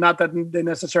 And not that they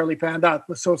necessarily panned out.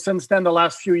 So since then, the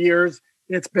last few years,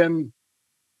 it's been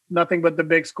nothing but the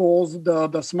big schools.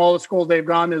 The smallest schools they've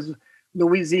gone is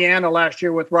Louisiana last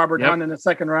year with Robert Hunt in the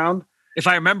second round. If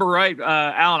I remember right,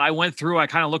 Alan, I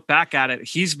kind of looked back at it.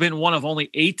 He's been one of only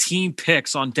 18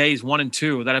 picks on days 1 and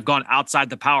 2 that have gone outside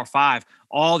the Power 5.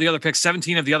 All the other picks,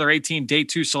 17 of the other 18 day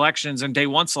 2 selections and day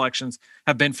 1 selections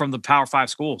have been from the Power 5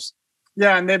 schools.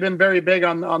 Yeah, and they've been very big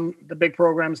on the big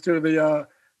programs too. The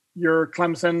your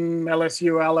Clemson,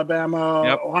 LSU,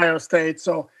 Alabama, Ohio State.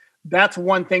 So that's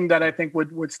one thing that I think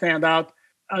would stand out.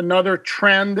 Another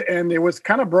trend, and it was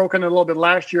kind of broken a little bit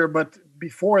last year, but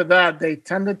before that, they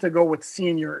tended to go with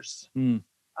seniors,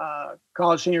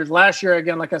 college seniors. Last year,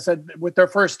 again, like I said, with their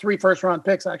three first-round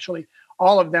picks, actually,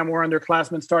 all of them were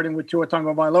underclassmen, starting with Tua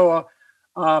Tagovailoa,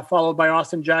 followed by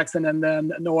Austin Jackson, and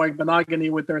then Noah Benogany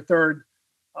with their third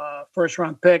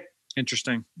first-round pick.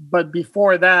 Interesting. But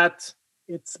before that,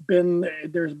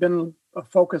 there's been a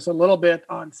focus a little bit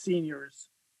on seniors.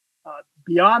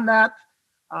 Beyond that,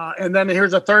 and then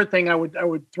here's a third thing I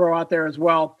would throw out there as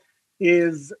well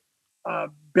is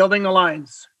building the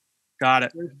lines. Got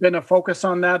it. There's been a focus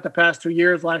on that the past 2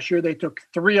 years. Last year, they took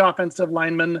 3 offensive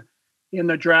linemen in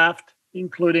the draft,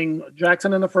 including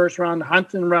Jackson in the first round,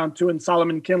 Hunt in round 2, and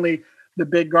Solomon Kinley, the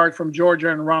big guard from Georgia,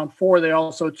 in round 4. They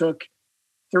also took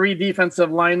 3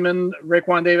 defensive linemen,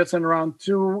 Raekwon Davis in round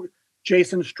 2,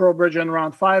 Jason Strowbridge in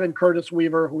round 5, and Curtis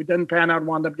Weaver, who didn't pan out,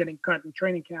 wound up getting cut in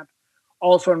training camp,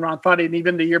 also in round 5. And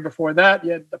even the year before that,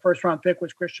 the first round pick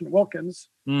was Christian Wilkins,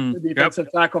 the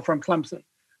defensive tackle from Clemson.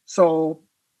 So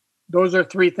those are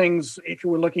 3 things, if you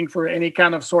were looking for any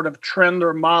kind of sort of trend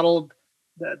or model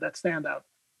that stand out.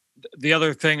 The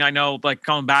other thing I know, like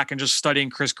going back and just studying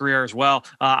Chris Grier as well,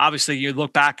 obviously you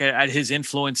look back at his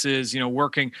influences,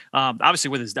 working obviously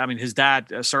with his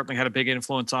dad certainly had a big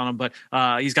influence on him, but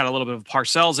he's got a little bit of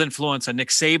Parcells influence, a Nick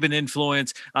Saban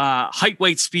influence, height,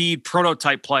 weight, speed,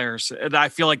 prototype players. And I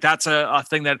feel like that's a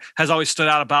thing that has always stood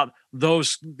out about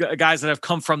those guys that have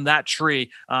come from that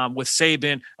tree, with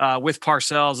Saban, with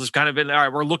Parcells, has kind of been, all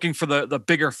right, we're looking for the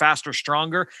bigger, faster,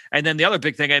 stronger. And then the other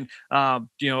big thing, and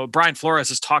Brian Flores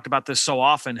has talked about this so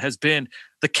often, has been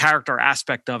the character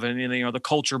aspect of it, and the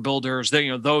culture builders,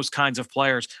 those kinds of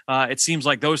players. It seems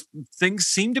like those things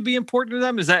seem to be important to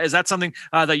them. Is that something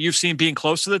that you've seen being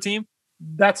close to the team?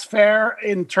 That's fair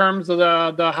in terms of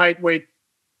the height, weight,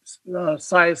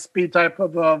 size, speed type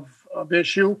of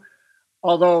issue.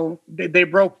 Although they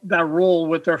broke that rule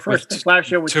with their first pick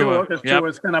last year with Tua, because Tua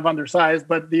was kind of undersized.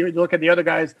 But you look at the other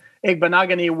guys,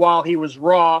 Benogany, while he was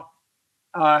raw,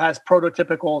 has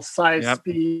prototypical size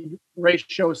speed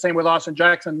ratio. Same with Austin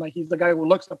Jackson. Like, he's the guy who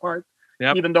looks the part,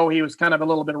 even though he was kind of a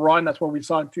little bit raw, and that's what we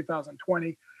saw in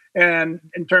 2020. And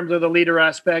in terms of the leader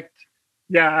aspect,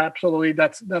 absolutely,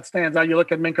 that stands out. You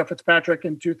look at Minkah Fitzpatrick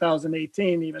in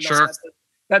 2018, even though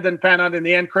that didn't pan out in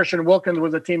the end. Christian Wilkins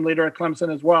was a team leader at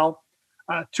Clemson as well.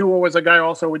 Tua was a guy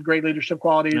also with great leadership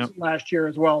qualities last year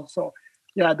as well. So,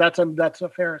 that's a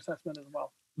fair assessment as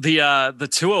well. The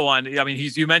Tua one, I mean,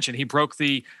 you mentioned he broke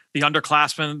the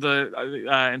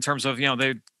underclassmen in terms of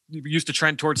they used to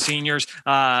trend towards seniors.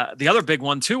 The other big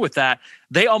one too with that,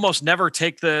 they almost never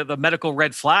take the medical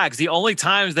red flags. The only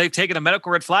times they've taken a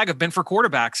medical red flag have been for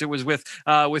quarterbacks. It was with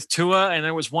Tua, and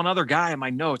there was one other guy in my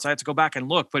notes. I had to go back and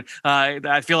look, but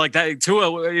I feel like that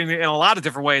Tua in a lot of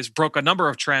different ways broke a number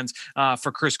of trends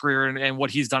for Chris Grier and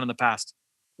what he's done in the past.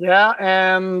 Yeah,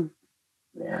 and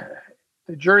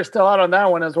the jury's still out on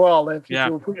that one as well. If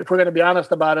we're going to be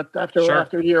honest about it,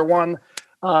 after year one,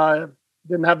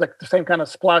 didn't have the same kind of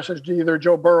splash as either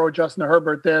Joe Burrow or Justin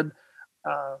Herbert did.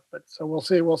 But so we'll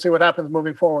see what happens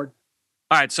moving forward.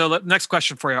 All right. So next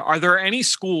question for you. Are there any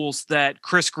schools that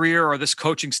Chris Grier or this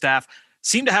coaching staff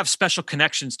seem to have special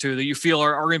connections to that you feel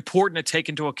are important to take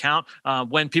into account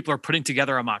when people are putting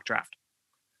together a mock draft?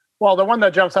 Well, the one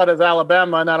that jumps out is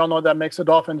Alabama, and I don't know if that makes the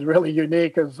Dolphins really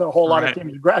unique, as a whole lot of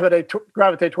teams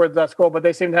gravitate towards that school, but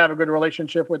they seem to have a good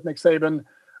relationship with Nick Saban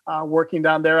working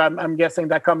down there. I'm guessing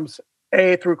that comes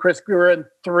through Chris Grier, and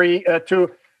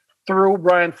 2 through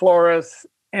Brian Flores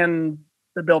and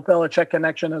the Bill Belichick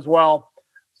connection as well.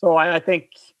 So I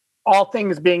think, all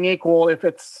things being equal, if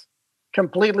it's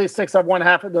completely 6 of one,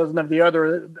 half a dozen of the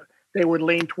other, they would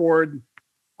lean toward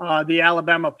the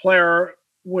Alabama player,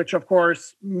 which of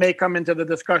course may come into the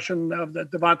discussion of the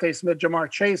Devontae Smith,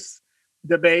 Jamar Chase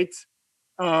debate.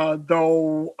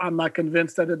 Though I'm not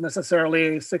convinced that it's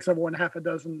necessarily a 6 of one, half a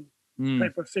dozen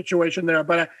type of situation there.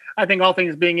 But I think, all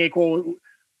things being equal,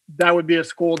 that would be a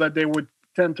school that they would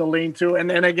tend to lean to.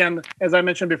 And again, as I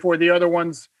mentioned before, the other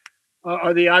ones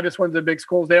are the obvious ones, the big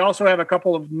schools. They also have a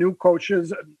couple of new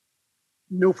coaches,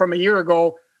 new from a year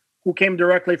ago, who came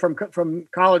directly from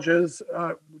colleges.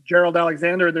 Gerald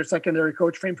Alexander, their secondary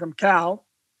coach, came from Cal.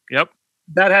 Yep.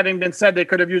 That having been said, they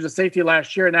could have used a safety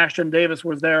last year, and Ashton Davis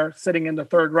was there sitting in the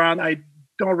 3rd round. I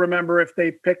don't remember if they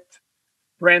picked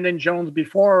Brandon Jones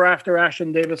before or after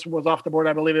Ashton Davis was off the board.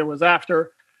 I believe it was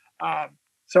after.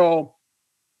 So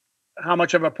how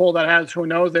much of a pull that has, who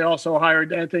knows? They also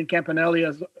hired Anthony Campanelli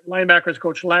as linebackers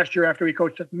coach last year after he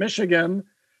coached at Michigan.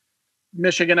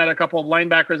 Michigan had a couple of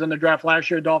linebackers in the draft last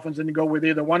year. Dolphins didn't go with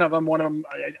either one of them. One of them,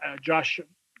 Josh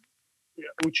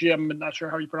Uche, I'm not sure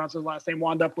how you pronounce his last name,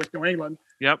 wound up with New England.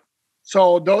 Yep.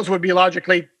 So those would be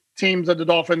logically teams that the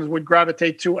Dolphins would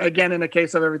gravitate to, again, in the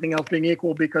case of everything else being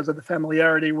equal, because of the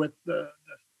familiarity with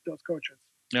those coaches.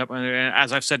 Yep, and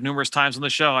as I've said numerous times on the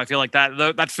show, I feel like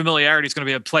that familiarity is going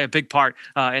to play a big part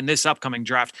in this upcoming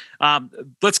draft.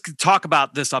 Let's talk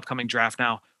about this upcoming draft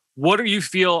now. What do you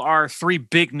feel are 3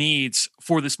 big needs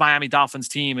for this Miami Dolphins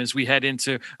team as we head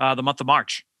into the month of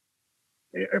March?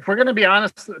 If we're going to be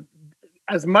honest,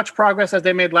 as much progress as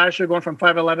they made last year, going from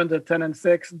 5-11 to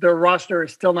 10-6, their roster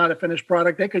is still not a finished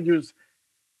product. They could use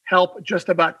help just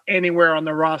about anywhere on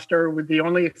the roster, with the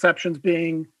only exceptions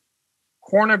being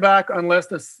cornerback, unless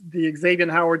the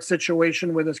Xavier Howard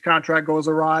situation with his contract goes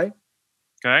awry.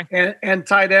 Okay. And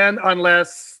tight end,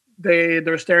 unless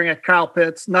they're staring at Kyle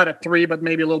Pitts, not at 3, but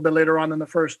maybe a little bit later on in the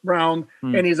first round,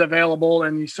 and he's available,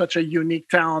 and he's such a unique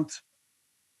talent,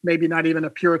 maybe not even a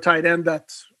pure tight end,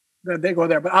 that they go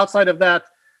there. But outside of that,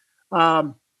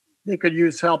 they could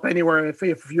use help anywhere.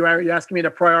 If you're asking me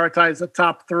to prioritize the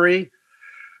top 3,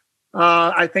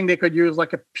 I think they could use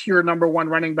like a pure number 1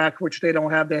 running back, which they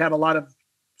don't have. They have a lot of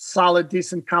solid,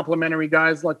 decent complementary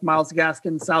guys like Myles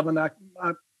Gaskin, Salvon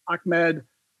Ahmed.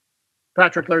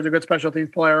 Patrick Laird is a good special teams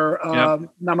player,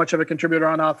 not much of a contributor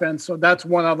on offense. So that's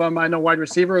one of them. I know wide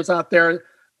receivers out there.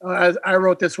 As I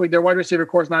wrote this week, their wide receiver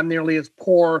core is not nearly as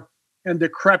poor and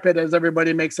decrepit as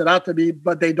everybody makes it out to be,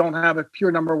 but they don't have a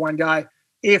pure number 1 guy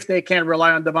if they can't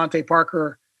rely on Devontae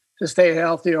Parker to stay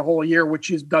healthy a whole year, which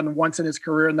he's done once in his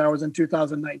career, and that was in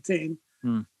 2019.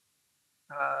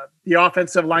 The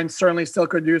offensive line certainly still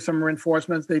could do some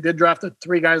reinforcements. They did draft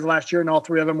 3 guys last year, and all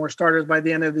 3 of them were starters by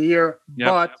the end of the year.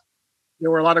 But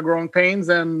there were a lot of growing pains,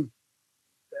 and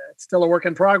it's still a work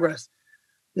in progress.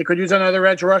 They could use another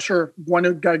edge rusher,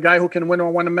 a guy who can win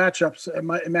on one of matchups.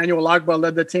 Emmanuel Ogbah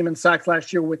led the team in sacks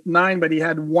last year with 9, but he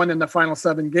had 1 in the final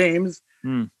 7 games.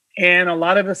 And a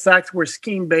lot of his sacks were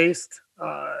scheme-based,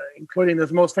 including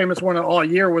the most famous one all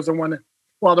year was the one.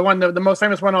 Well, the most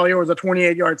famous one all year was a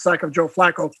 28-yard sack of Joe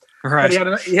Flacco. Right.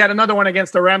 But he had another one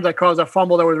against the Rams that caused a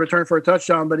fumble that was returned for a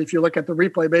touchdown. But if you look at the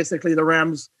replay, basically the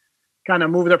Rams kind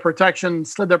of moved their protection,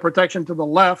 slid their protection to the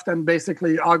left, and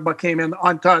basically Ogbah came in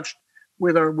untouched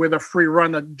with a free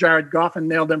run that Jared Goffin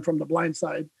nailed him from the blind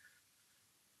side.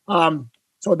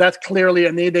 So that's clearly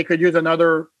a need. They could use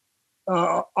another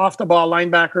off-the-ball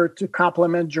linebacker to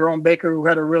complement Jerome Baker, who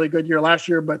had a really good year last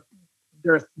year, but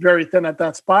they're very thin at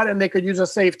that spot. And they could use a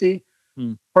safety,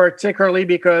 particularly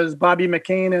because Bobby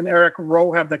McCain and Eric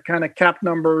Rowe have the kind of cap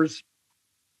numbers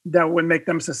that would make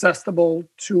them susceptible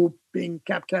to being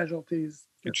cap casualties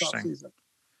this offseason.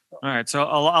 All right. So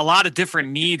a lot of different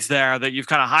needs there that you've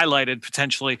kind of highlighted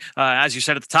potentially, as you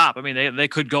said at the top. I mean, they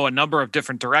could go a number of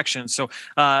different directions. So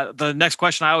the next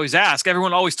question I always ask,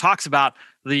 everyone always talks about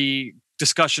the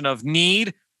discussion of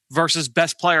need versus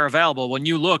best player available. When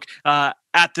you look at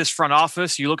this front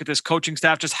office, you look at this coaching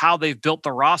staff, just how they've built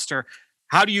the roster,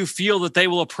 how do you feel that they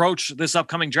will approach this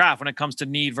upcoming draft when it comes to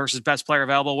need versus best player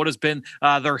available? What has been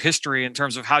their history in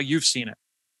terms of how you've seen it?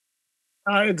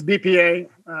 It's BPA,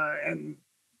 and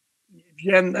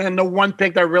the one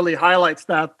pick that really highlights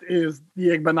that is the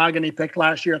Igbenogany pick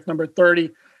last year at number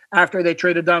 30, after they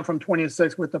traded down from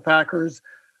 26 with the Packers.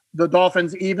 The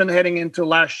Dolphins, even heading into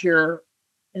last year,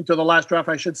 into the last draft,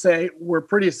 I should say, were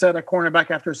pretty set at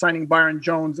cornerback after signing Byron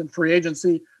Jones in free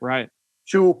agency. Right.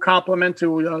 To complement,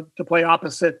 to play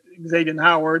opposite Xavier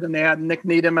Howard, and they had Nick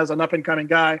Needham as an up-and-coming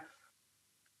guy.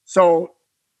 So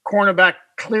cornerback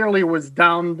clearly was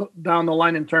down the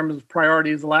line in terms of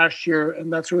priorities last year,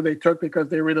 and that's who they took because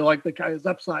they really liked the guy's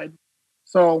upside.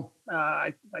 So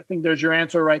I think there's your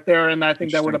answer right there, and I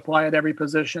think that would apply at every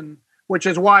position, which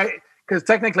is why, because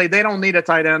technically they don't need a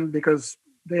tight end because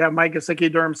they have Mike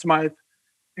Gesicki, Durham Smythe,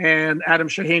 and Adam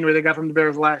Shaheen, who they got from the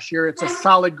Bears last year. It's a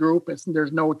solid group.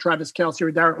 There's no Travis Kelce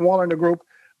or Darren Waller in the group,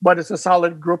 but it's a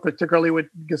solid group, particularly with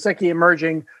Gesicki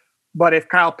emerging. But if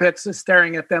Kyle Pitts is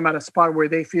staring at them at a spot where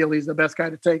they feel he's the best guy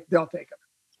to take, they'll take him.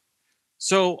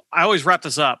 So I always wrap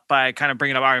this up by kind of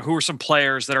bringing up, all right, who are some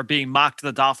players that are being mocked to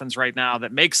the Dolphins right now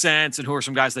that make sense, and who are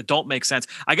some guys that don't make sense?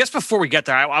 I guess before we get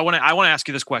there, I want to ask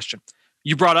you this question.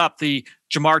 You brought up the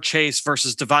Ja'Marr Chase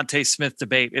versus Devontae Smith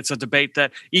debate. It's a debate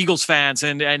that Eagles fans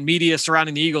and media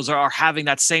surrounding the Eagles are having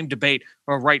that same debate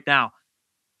right now.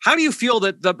 How do you feel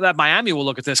that Miami will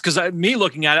look at this? Because me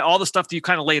looking at it, all the stuff that you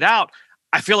kind of laid out,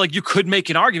 I feel like you could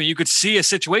make an argument. You could see a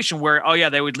situation where, oh yeah,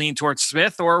 they would lean towards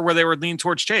Smith, or where they would lean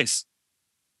towards Chase.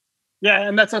 Yeah,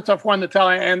 and that's a tough one to tell.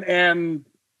 And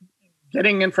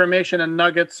getting information and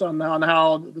nuggets on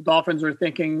how the Dolphins are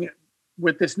thinking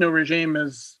with this new regime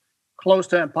is close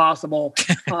to impossible.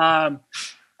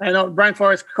 I know Brian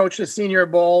Flores coached the Senior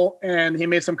Bowl, and he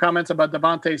made some comments about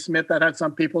Devontae Smith that had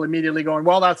some people immediately going,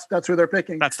 well, that's who they're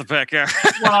picking. That's the pick, yeah.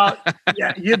 Well,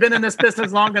 yeah, you've been in this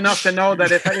business long enough to know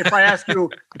that if I ask you,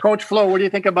 Coach Flo, what do you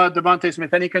think about Devontae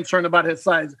Smith? Any concern about his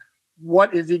size?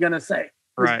 What is he going to say?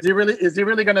 Right. Is he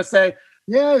really going to say,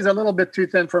 yeah, he's a little bit too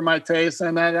thin for my taste,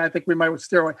 and I think we might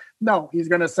steer away? No, he's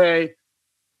going to say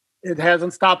it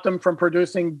hasn't stopped him from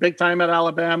producing big time at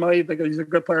Alabama. He's a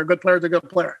good player. A good player is a good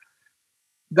player.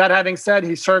 That having said,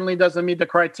 he certainly doesn't meet the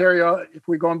criteria if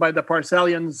we're going by the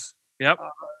Parcellians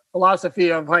philosophy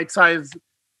of height-size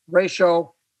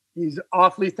ratio. He's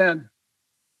awfully thin.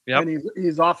 Yep. And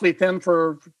he's awfully thin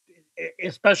for,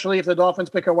 especially if the Dolphins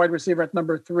pick a wide receiver at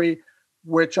number 3,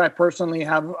 which I personally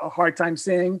have a hard time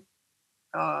seeing.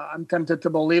 I'm tempted to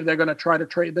believe they're going to try to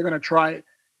trade. They're going to try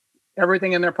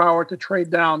everything in their power to trade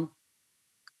down,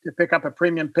 to pick up a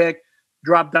premium pick,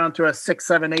 drop down to a 6,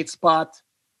 7, 8 spot.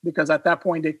 Because at that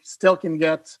point, they still can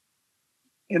get,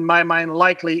 in my mind,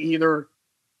 likely either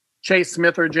Chase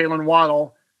Smith or Jalen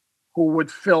Waddle, who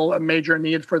would fill a major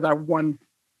need for that one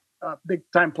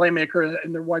big-time playmaker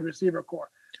in their wide receiver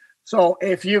core. So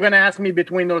if you're going to ask me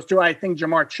between those two, I think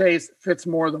Jamar Chase fits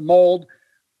more the mold.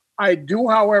 I do,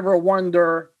 however,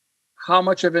 wonder how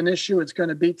much of an issue it's going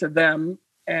to be to them.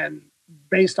 And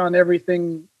based on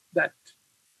everything that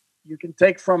you can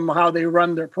take from how they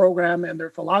run their program and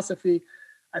their philosophy,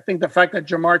 I think the fact that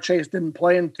Jamar Chase didn't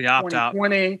play in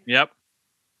 2020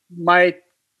 might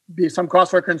be some cause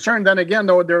for concern. Then again,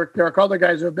 though, there are other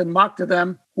guys who have been mocked to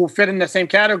them who fit in the same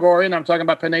category, and I'm talking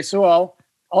about Penei Sewell,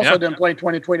 also didn't play in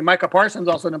 2020. Micah Parsons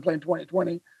also didn't play in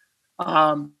 2020.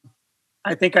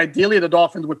 I think ideally the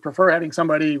Dolphins would prefer having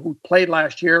somebody who played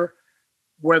last year.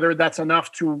 Whether that's enough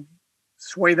to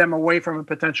sway them away from a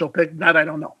potential pick, that I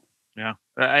don't know. Yeah.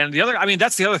 And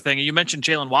that's the other thing. You mentioned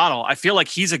Jalen Waddle. I feel like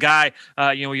he's a guy,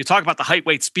 you talk about the height,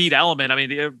 weight, speed element. I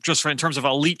mean, just in terms of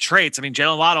elite traits, I mean,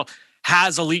 Jalen Waddle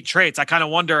has elite traits. I kind of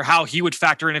wonder how he would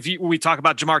factor in when we talk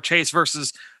about Jamar Chase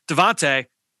versus Devontae.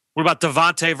 What about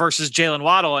Devontae versus Jalen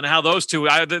Waddle and how those two,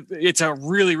 it's a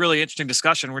really, really interesting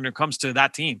discussion when it comes to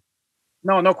that team.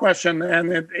 No question.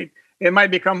 And it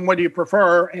might become, what do you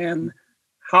prefer? And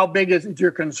how big is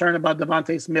your concern about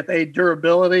Devontae Smith? A,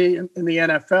 durability in the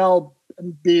NFL,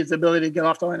 B, his ability to get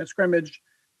off the line of scrimmage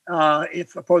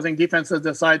if opposing defenses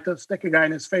decide to stick a guy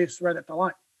in his face right at the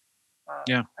line.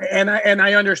 And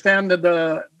I understand that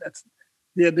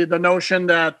the notion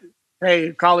that,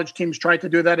 hey, college teams tried to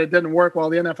do that, it didn't work. Well,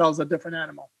 the NFL is a different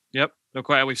animal. Yep. No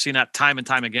question. We've seen that time and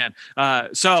time again.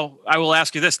 So I will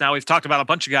ask you this now. We've talked about a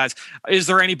bunch of guys. Is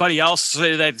there anybody else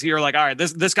that you're like, all right,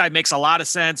 this guy makes a lot of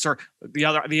sense, or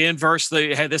the inverse,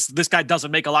 hey, this guy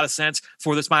doesn't make a lot of sense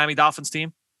for this Miami Dolphins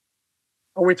team?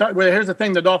 Here's the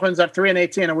thing: the Dolphins have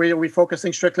 3-18. Are we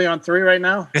focusing strictly on 3 right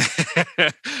now?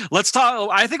 Let's talk.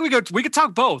 I think we could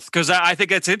talk both, because I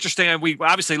think it's interesting. And we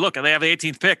obviously look, they have the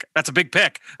 18th pick. That's a big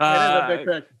pick. It is a big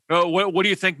pick. What do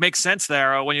you think makes sense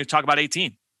there when you talk about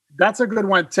 18? That's a good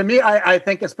one. To me, I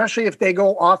think, especially if they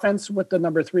go offense with the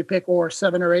number 3 pick or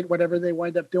 7 or 8, whatever they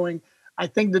wind up doing, I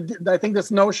think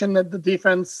this notion that the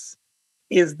defense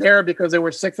is there because they were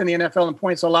 6th in the NFL in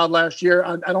points allowed last year,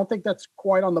 I don't think that's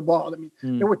quite on the ball. I mean,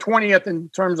 they were 20th in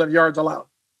terms of yards allowed.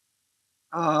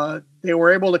 They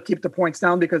were able to keep the points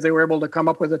down because they were able to come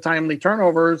up with the timely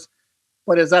turnovers.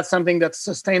 But is that something that's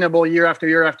sustainable year after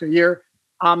year after year?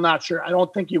 I'm not sure. I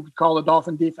don't think you could call the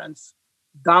Dolphin defense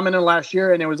dominant last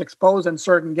year, and it was exposed in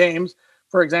certain games.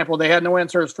 For example, they had no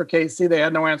answers for KC. They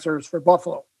had no answers for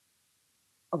Buffalo.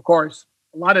 Of course,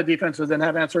 a lot of defenses didn't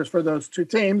have answers for those two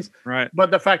teams. Right.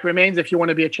 But the fact remains, if you want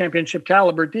to be a championship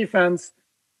caliber defense,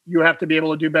 you have to be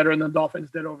able to do better than the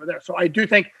Dolphins did over there. So I do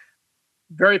think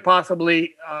very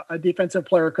possibly a defensive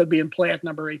player could be in play at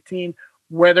number 18,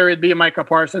 whether it be Micah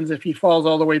Parsons if he falls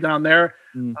all the way down there.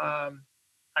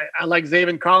 I like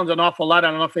Zaven Collins an awful lot. I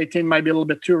don't know if 18 might be a little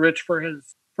bit too rich for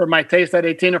my taste at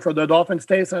 18 or for the Dolphins'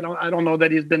 taste. I don't know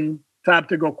that he's been tapped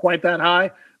to go quite that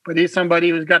high, but he's somebody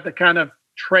who's got the kind of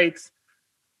traits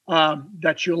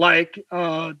that you like.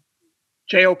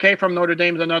 JOK from Notre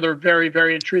Dame is another very,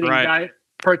 very intriguing guy,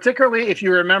 particularly if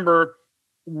you remember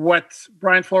what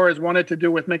Brian Flores wanted to do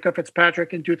with Minkah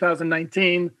Fitzpatrick in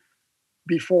 2019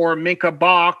 before Minkah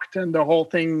balked and the whole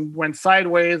thing went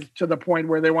sideways to the point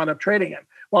where they wound up trading him.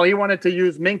 Well, he wanted to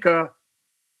use Minkah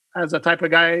as a type of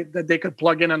guy that they could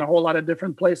plug in a whole lot of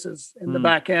different places in the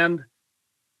back end.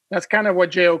 That's kind of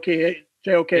what JOK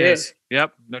is.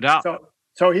 Yep, no doubt.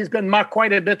 So he's been mocked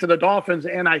quite a bit to the Dolphins,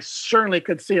 and I certainly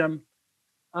could see him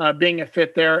being a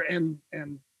fit there and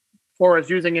Flores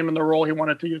using him in the role he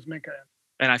wanted to use Minkah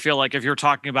in. And I feel like if you're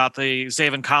talking about the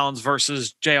Zaven Collins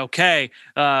versus JOK,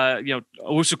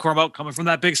 Owusu Koroma coming from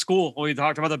that big school, we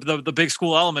talked about the big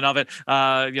school element of it.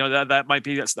 That might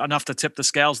be enough to tip the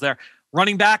scales there.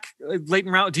 Running back, late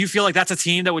in round, do you feel like that's a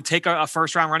team that would take a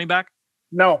first round running back?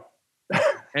 No.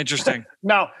 Interesting.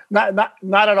 No, not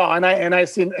at all. And I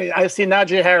see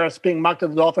Najee Harris being mocked to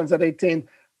the Dolphins at 18.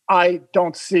 I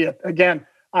don't see it. Again,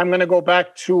 I'm going to go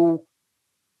back to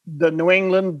the New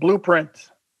England blueprint,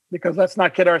 because let's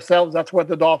not kid ourselves. That's what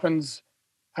the Dolphins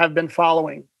have been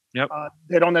following. Yep.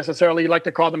 They don't necessarily like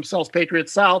to call themselves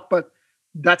Patriots South, but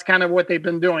that's kind of what they've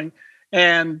been doing.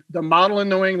 And the model in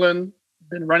New England,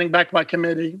 been running back by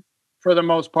committee for the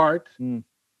most part.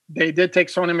 They did take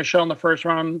Sony Michel in the first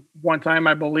round one time,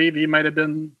 I believe. He might have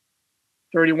been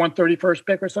 31st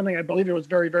pick or something. I believe it was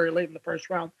very, very late in the first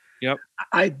round. Yep.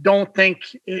 I don't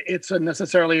think it's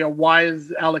necessarily a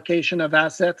wise allocation of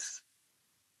assets,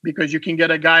 because you can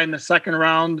get a guy in the second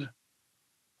round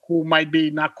who might be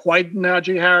not quite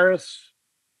Najee Harris.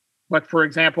 But for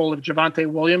example, if Javonte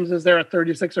Williams is there at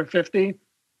 36 or 50,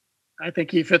 I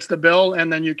think he fits the bill,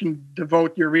 and then you can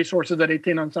devote your resources at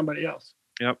 18 on somebody else.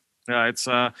 Yep. It's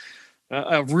a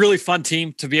really fun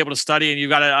team to be able to study, and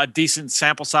you've got a decent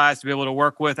sample size to be able to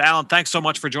work with. Alan, thanks so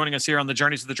much for joining us here on the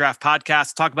Journey to the Draft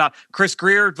podcast. Talk about Chris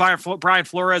Grier, Brian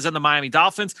Flores, and the Miami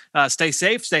Dolphins. Stay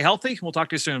safe, stay healthy. We'll talk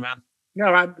to you soon, man.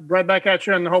 Yeah, right back at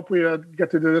you, and hope we get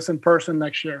to do this in person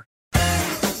next year.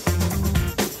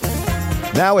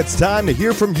 Now it's time to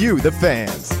hear from you, the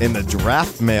fans, in the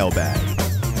Draft Mailbag.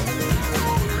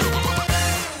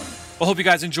 Well, hope you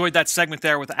guys enjoyed that segment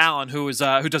there with Alan, who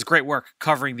does great work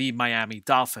covering the Miami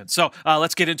Dolphins. So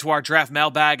let's get into our draft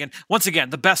mailbag. And once again,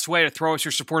 the best way to throw us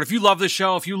your support. If you love this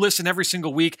show, if you listen every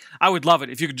single week, I would love it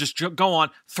if you could just go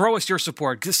on, throw us your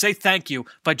support. Just say thank you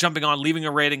by jumping on, leaving a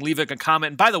rating, leaving a comment.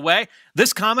 And by the way,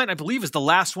 this comment, I believe, is the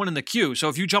last one in the queue. So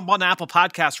if you jump on Apple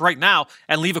Podcasts right now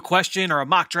and leave a question or a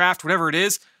mock draft, whatever it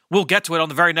is, we'll get to it on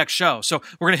the very next show. So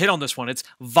we're going to hit on this one. It's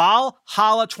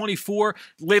Valhalla24.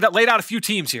 Laid out a few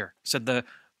teams here. Said the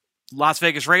Las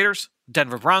Vegas Raiders,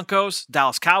 Denver Broncos,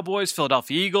 Dallas Cowboys,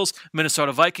 Philadelphia Eagles,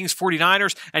 Minnesota Vikings,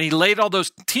 49ers, and he laid all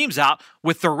those teams out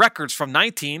with the records from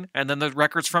 19 and then the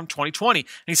records from 2020. And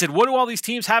he said, what do all these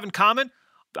teams have in common?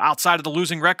 Outside of the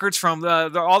losing records from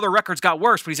all their records got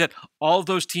worse, but he said all of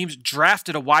those teams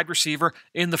drafted a wide receiver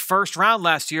in the first round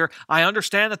last year. I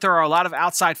understand that there are a lot of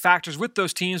outside factors with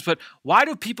those teams, but why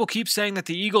do people keep saying that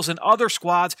the Eagles and other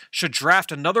squads should draft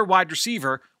another wide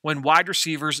receiver when wide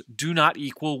receivers do not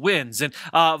equal wins? And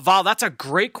Val, that's a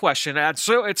great question. And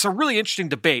so it's a really interesting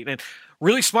debate. And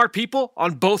really smart people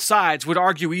on both sides would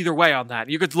argue either way on that.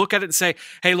 You could look at it and say,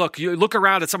 hey, look, you look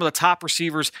around at some of the top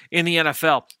receivers in the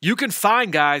NFL. You can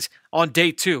find guys on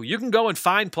day two. You can go and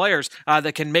find players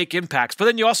that can make impacts. But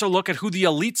then you also look at who the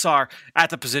elites are at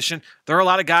the position. There are a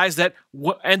lot of guys that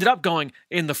ended up going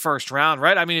in the first round,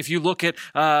 right? I mean, if you look at,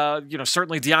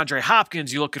 certainly DeAndre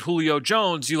Hopkins, you look at Julio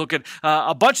Jones, you look at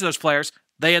a bunch of those players,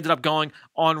 they ended up going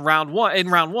in round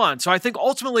one. So I think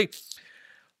ultimately,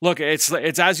 look, it's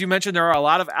as you mentioned, there are a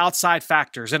lot of outside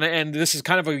factors, and this is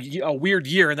kind of a weird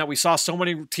year in that we saw so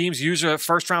many teams use a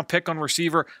first-round pick on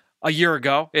receiver a year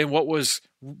ago in what was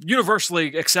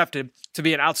universally accepted to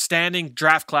be an outstanding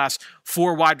draft class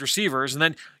for wide receivers. And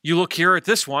then you look here at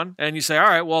this one and you say, all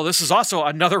right, well, this is also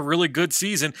another really good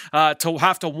season to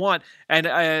have to want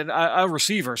a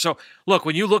receiver. So look,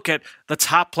 when you look at the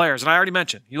top players, and I already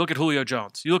mentioned, you look at Julio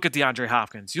Jones, you look at DeAndre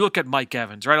Hopkins, you look at Mike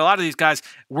Evans, right? A lot of these guys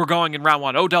were going in round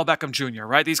one. Odell Beckham Jr.,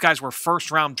 right? These guys were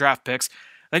first-round draft picks.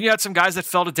 Then you had some guys that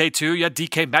fell to day two. You had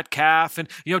DK Metcalf and,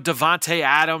 Devontae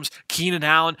Adams, Keenan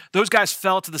Allen. Those guys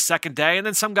fell to the second day. And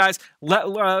then some guys,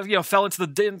 fell into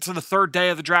the third day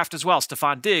of the draft as well.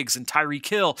 Stephon Diggs and Tyreek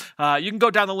Hill. You can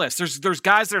go down the list. There's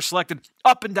guys that are selected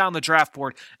up and down the draft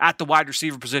board at the wide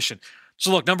receiver position. So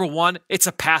look, number one, it's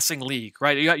a passing league,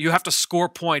 right? You have to score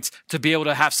points to be able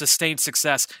to have sustained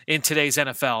success in today's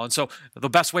NFL. And so the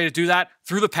best way to do that,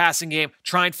 through the passing game,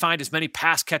 try and find as many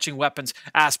pass-catching weapons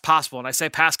as possible. And I say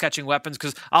pass-catching weapons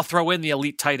because I'll throw in the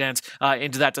elite tight ends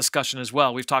into that discussion as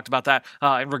well. We've talked about that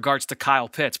in regards to Kyle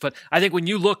Pitts. But I think when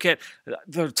you look at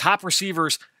the top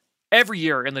receivers every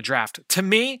year in the draft, to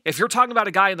me, if you're talking about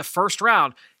a guy in the first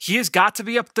round, he has got to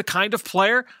be the kind of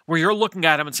player where you're looking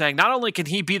at him and saying, not only can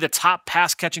he be the top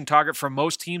pass-catching target for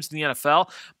most teams in the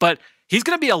NFL, but he's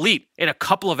going to be elite in a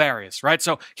couple of areas, right?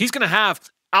 So he's going to have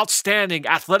outstanding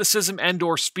athleticism and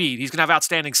or speed. He's going to have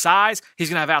outstanding size. He's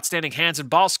going to have outstanding hands and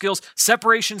ball skills,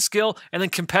 separation skill, and then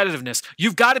competitiveness.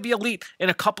 You've got to be elite in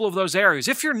a couple of those areas.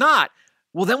 If you're not,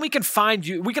 well, then we can find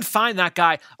that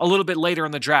guy a little bit later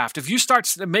in the draft. If you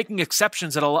start making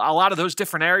exceptions at a lot of those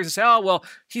different areas and say, oh, well,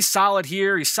 he's solid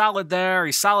here, he's solid there,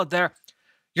 he's solid there,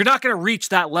 you're not going to reach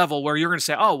that level where you're going to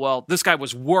say, oh, well, this guy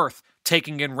was worth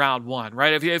taking in round 1,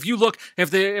 right? If you look,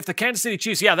 if the Kansas City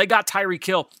Chiefs, they got Tyreek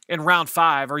Hill in round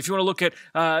 5, or if you want to look at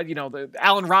the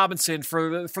Allen Robinson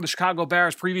for the Chicago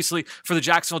Bears, previously for the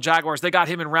Jacksonville Jaguars, they got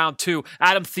him in round 2.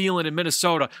 Adam Thielen in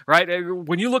Minnesota, right?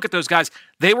 When you look at those guys,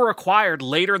 they were acquired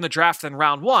later in the draft than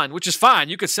round 1, which is fine.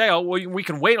 You could say, oh, well, we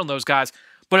can wait on those guys,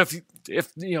 but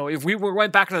if we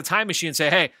went back into the time machine and say,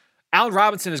 hey, Allen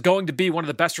Robinson is going to be one of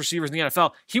the best receivers in the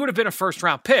NFL, he would have been a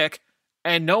first-round pick.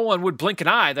 And no one would blink an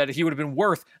eye that he would have been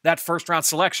worth that first-round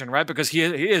selection, right? Because he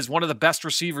is one of the best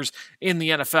receivers in the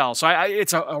NFL. So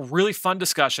it's a really fun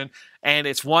discussion, and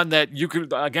it's one that you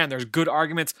could, again, there's good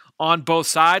arguments on both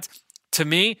sides. To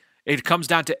me, it comes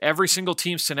down to every single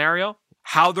team scenario,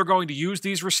 how they're going to use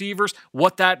these receivers,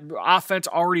 what that offense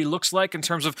already looks like in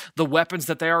terms of the weapons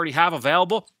that they already have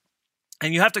available.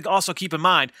 And you have to also keep in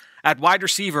mind, at wide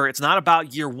receiver, it's not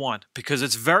about year 1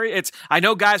 because I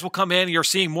know guys will come in, you're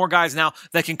seeing more guys now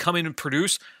that can come in and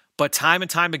produce, but time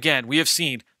and time again, we have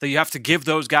seen that you have to give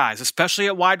those guys, especially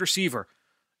at wide receiver,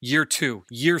 year 2,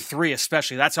 year 3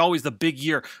 especially. That's always the big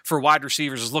year for wide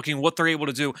receivers, is looking what they're able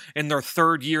to do in their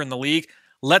 3rd year in the league.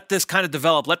 Let this kind of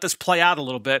develop. Let this play out a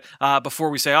little bit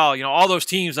before we say, all those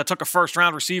teams that took a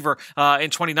first-round receiver in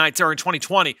 2019 or in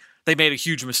 2020, they made a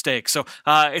huge mistake. So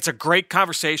it's a great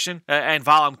conversation. And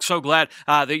Val, I'm so glad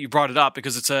that you brought it up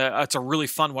because it's a really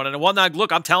fun one. And one that,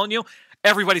 look, I'm telling you,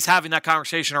 everybody's having that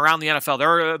conversation around the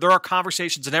NFL. There are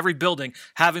conversations in every building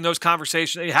having those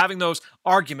conversations, having those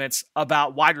arguments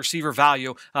about wide receiver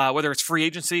value, whether it's free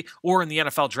agency or in the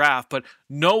NFL draft. But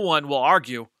no one will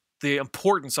argue the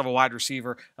importance of a wide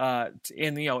receiver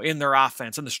in their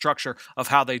offense and the structure of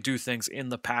how they do things in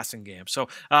the passing game. So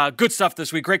good stuff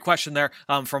this week. Great question there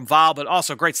from Val, but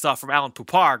also great stuff from Alan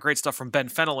Pupar, great stuff from Ben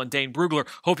Fennell and Dane Brugler.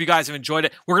 Hope you guys have enjoyed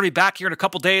it. We're going to be back here in a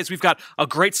couple days. We've got a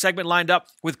great segment lined up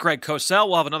with Greg Cosell.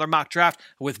 We'll have another mock draft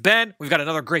with Ben. We've got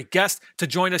another great guest to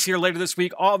join us here later this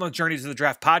week, all on the Journey to the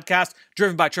Draft podcast,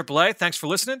 driven by AAA. Thanks for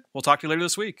listening. We'll talk to you later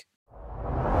this week.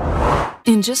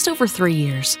 In just over 3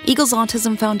 years, Eagles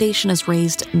Autism Foundation has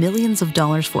raised millions of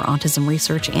dollars for autism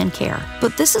research and care.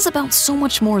 But this is about so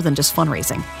much more than just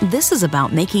fundraising. This is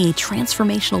about making a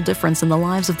transformational difference in the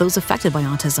lives of those affected by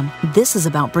autism. This is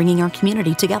about bringing our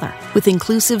community together. With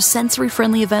inclusive,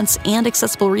 sensory-friendly events and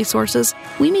accessible resources,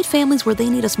 we meet families where they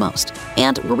need us most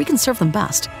and where we can serve them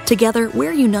best. Together,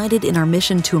 we're united in our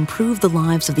mission to improve the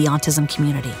lives of the autism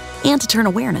community and to turn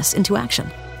awareness into action.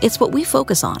 It's what we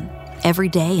focus on every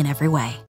day in every way.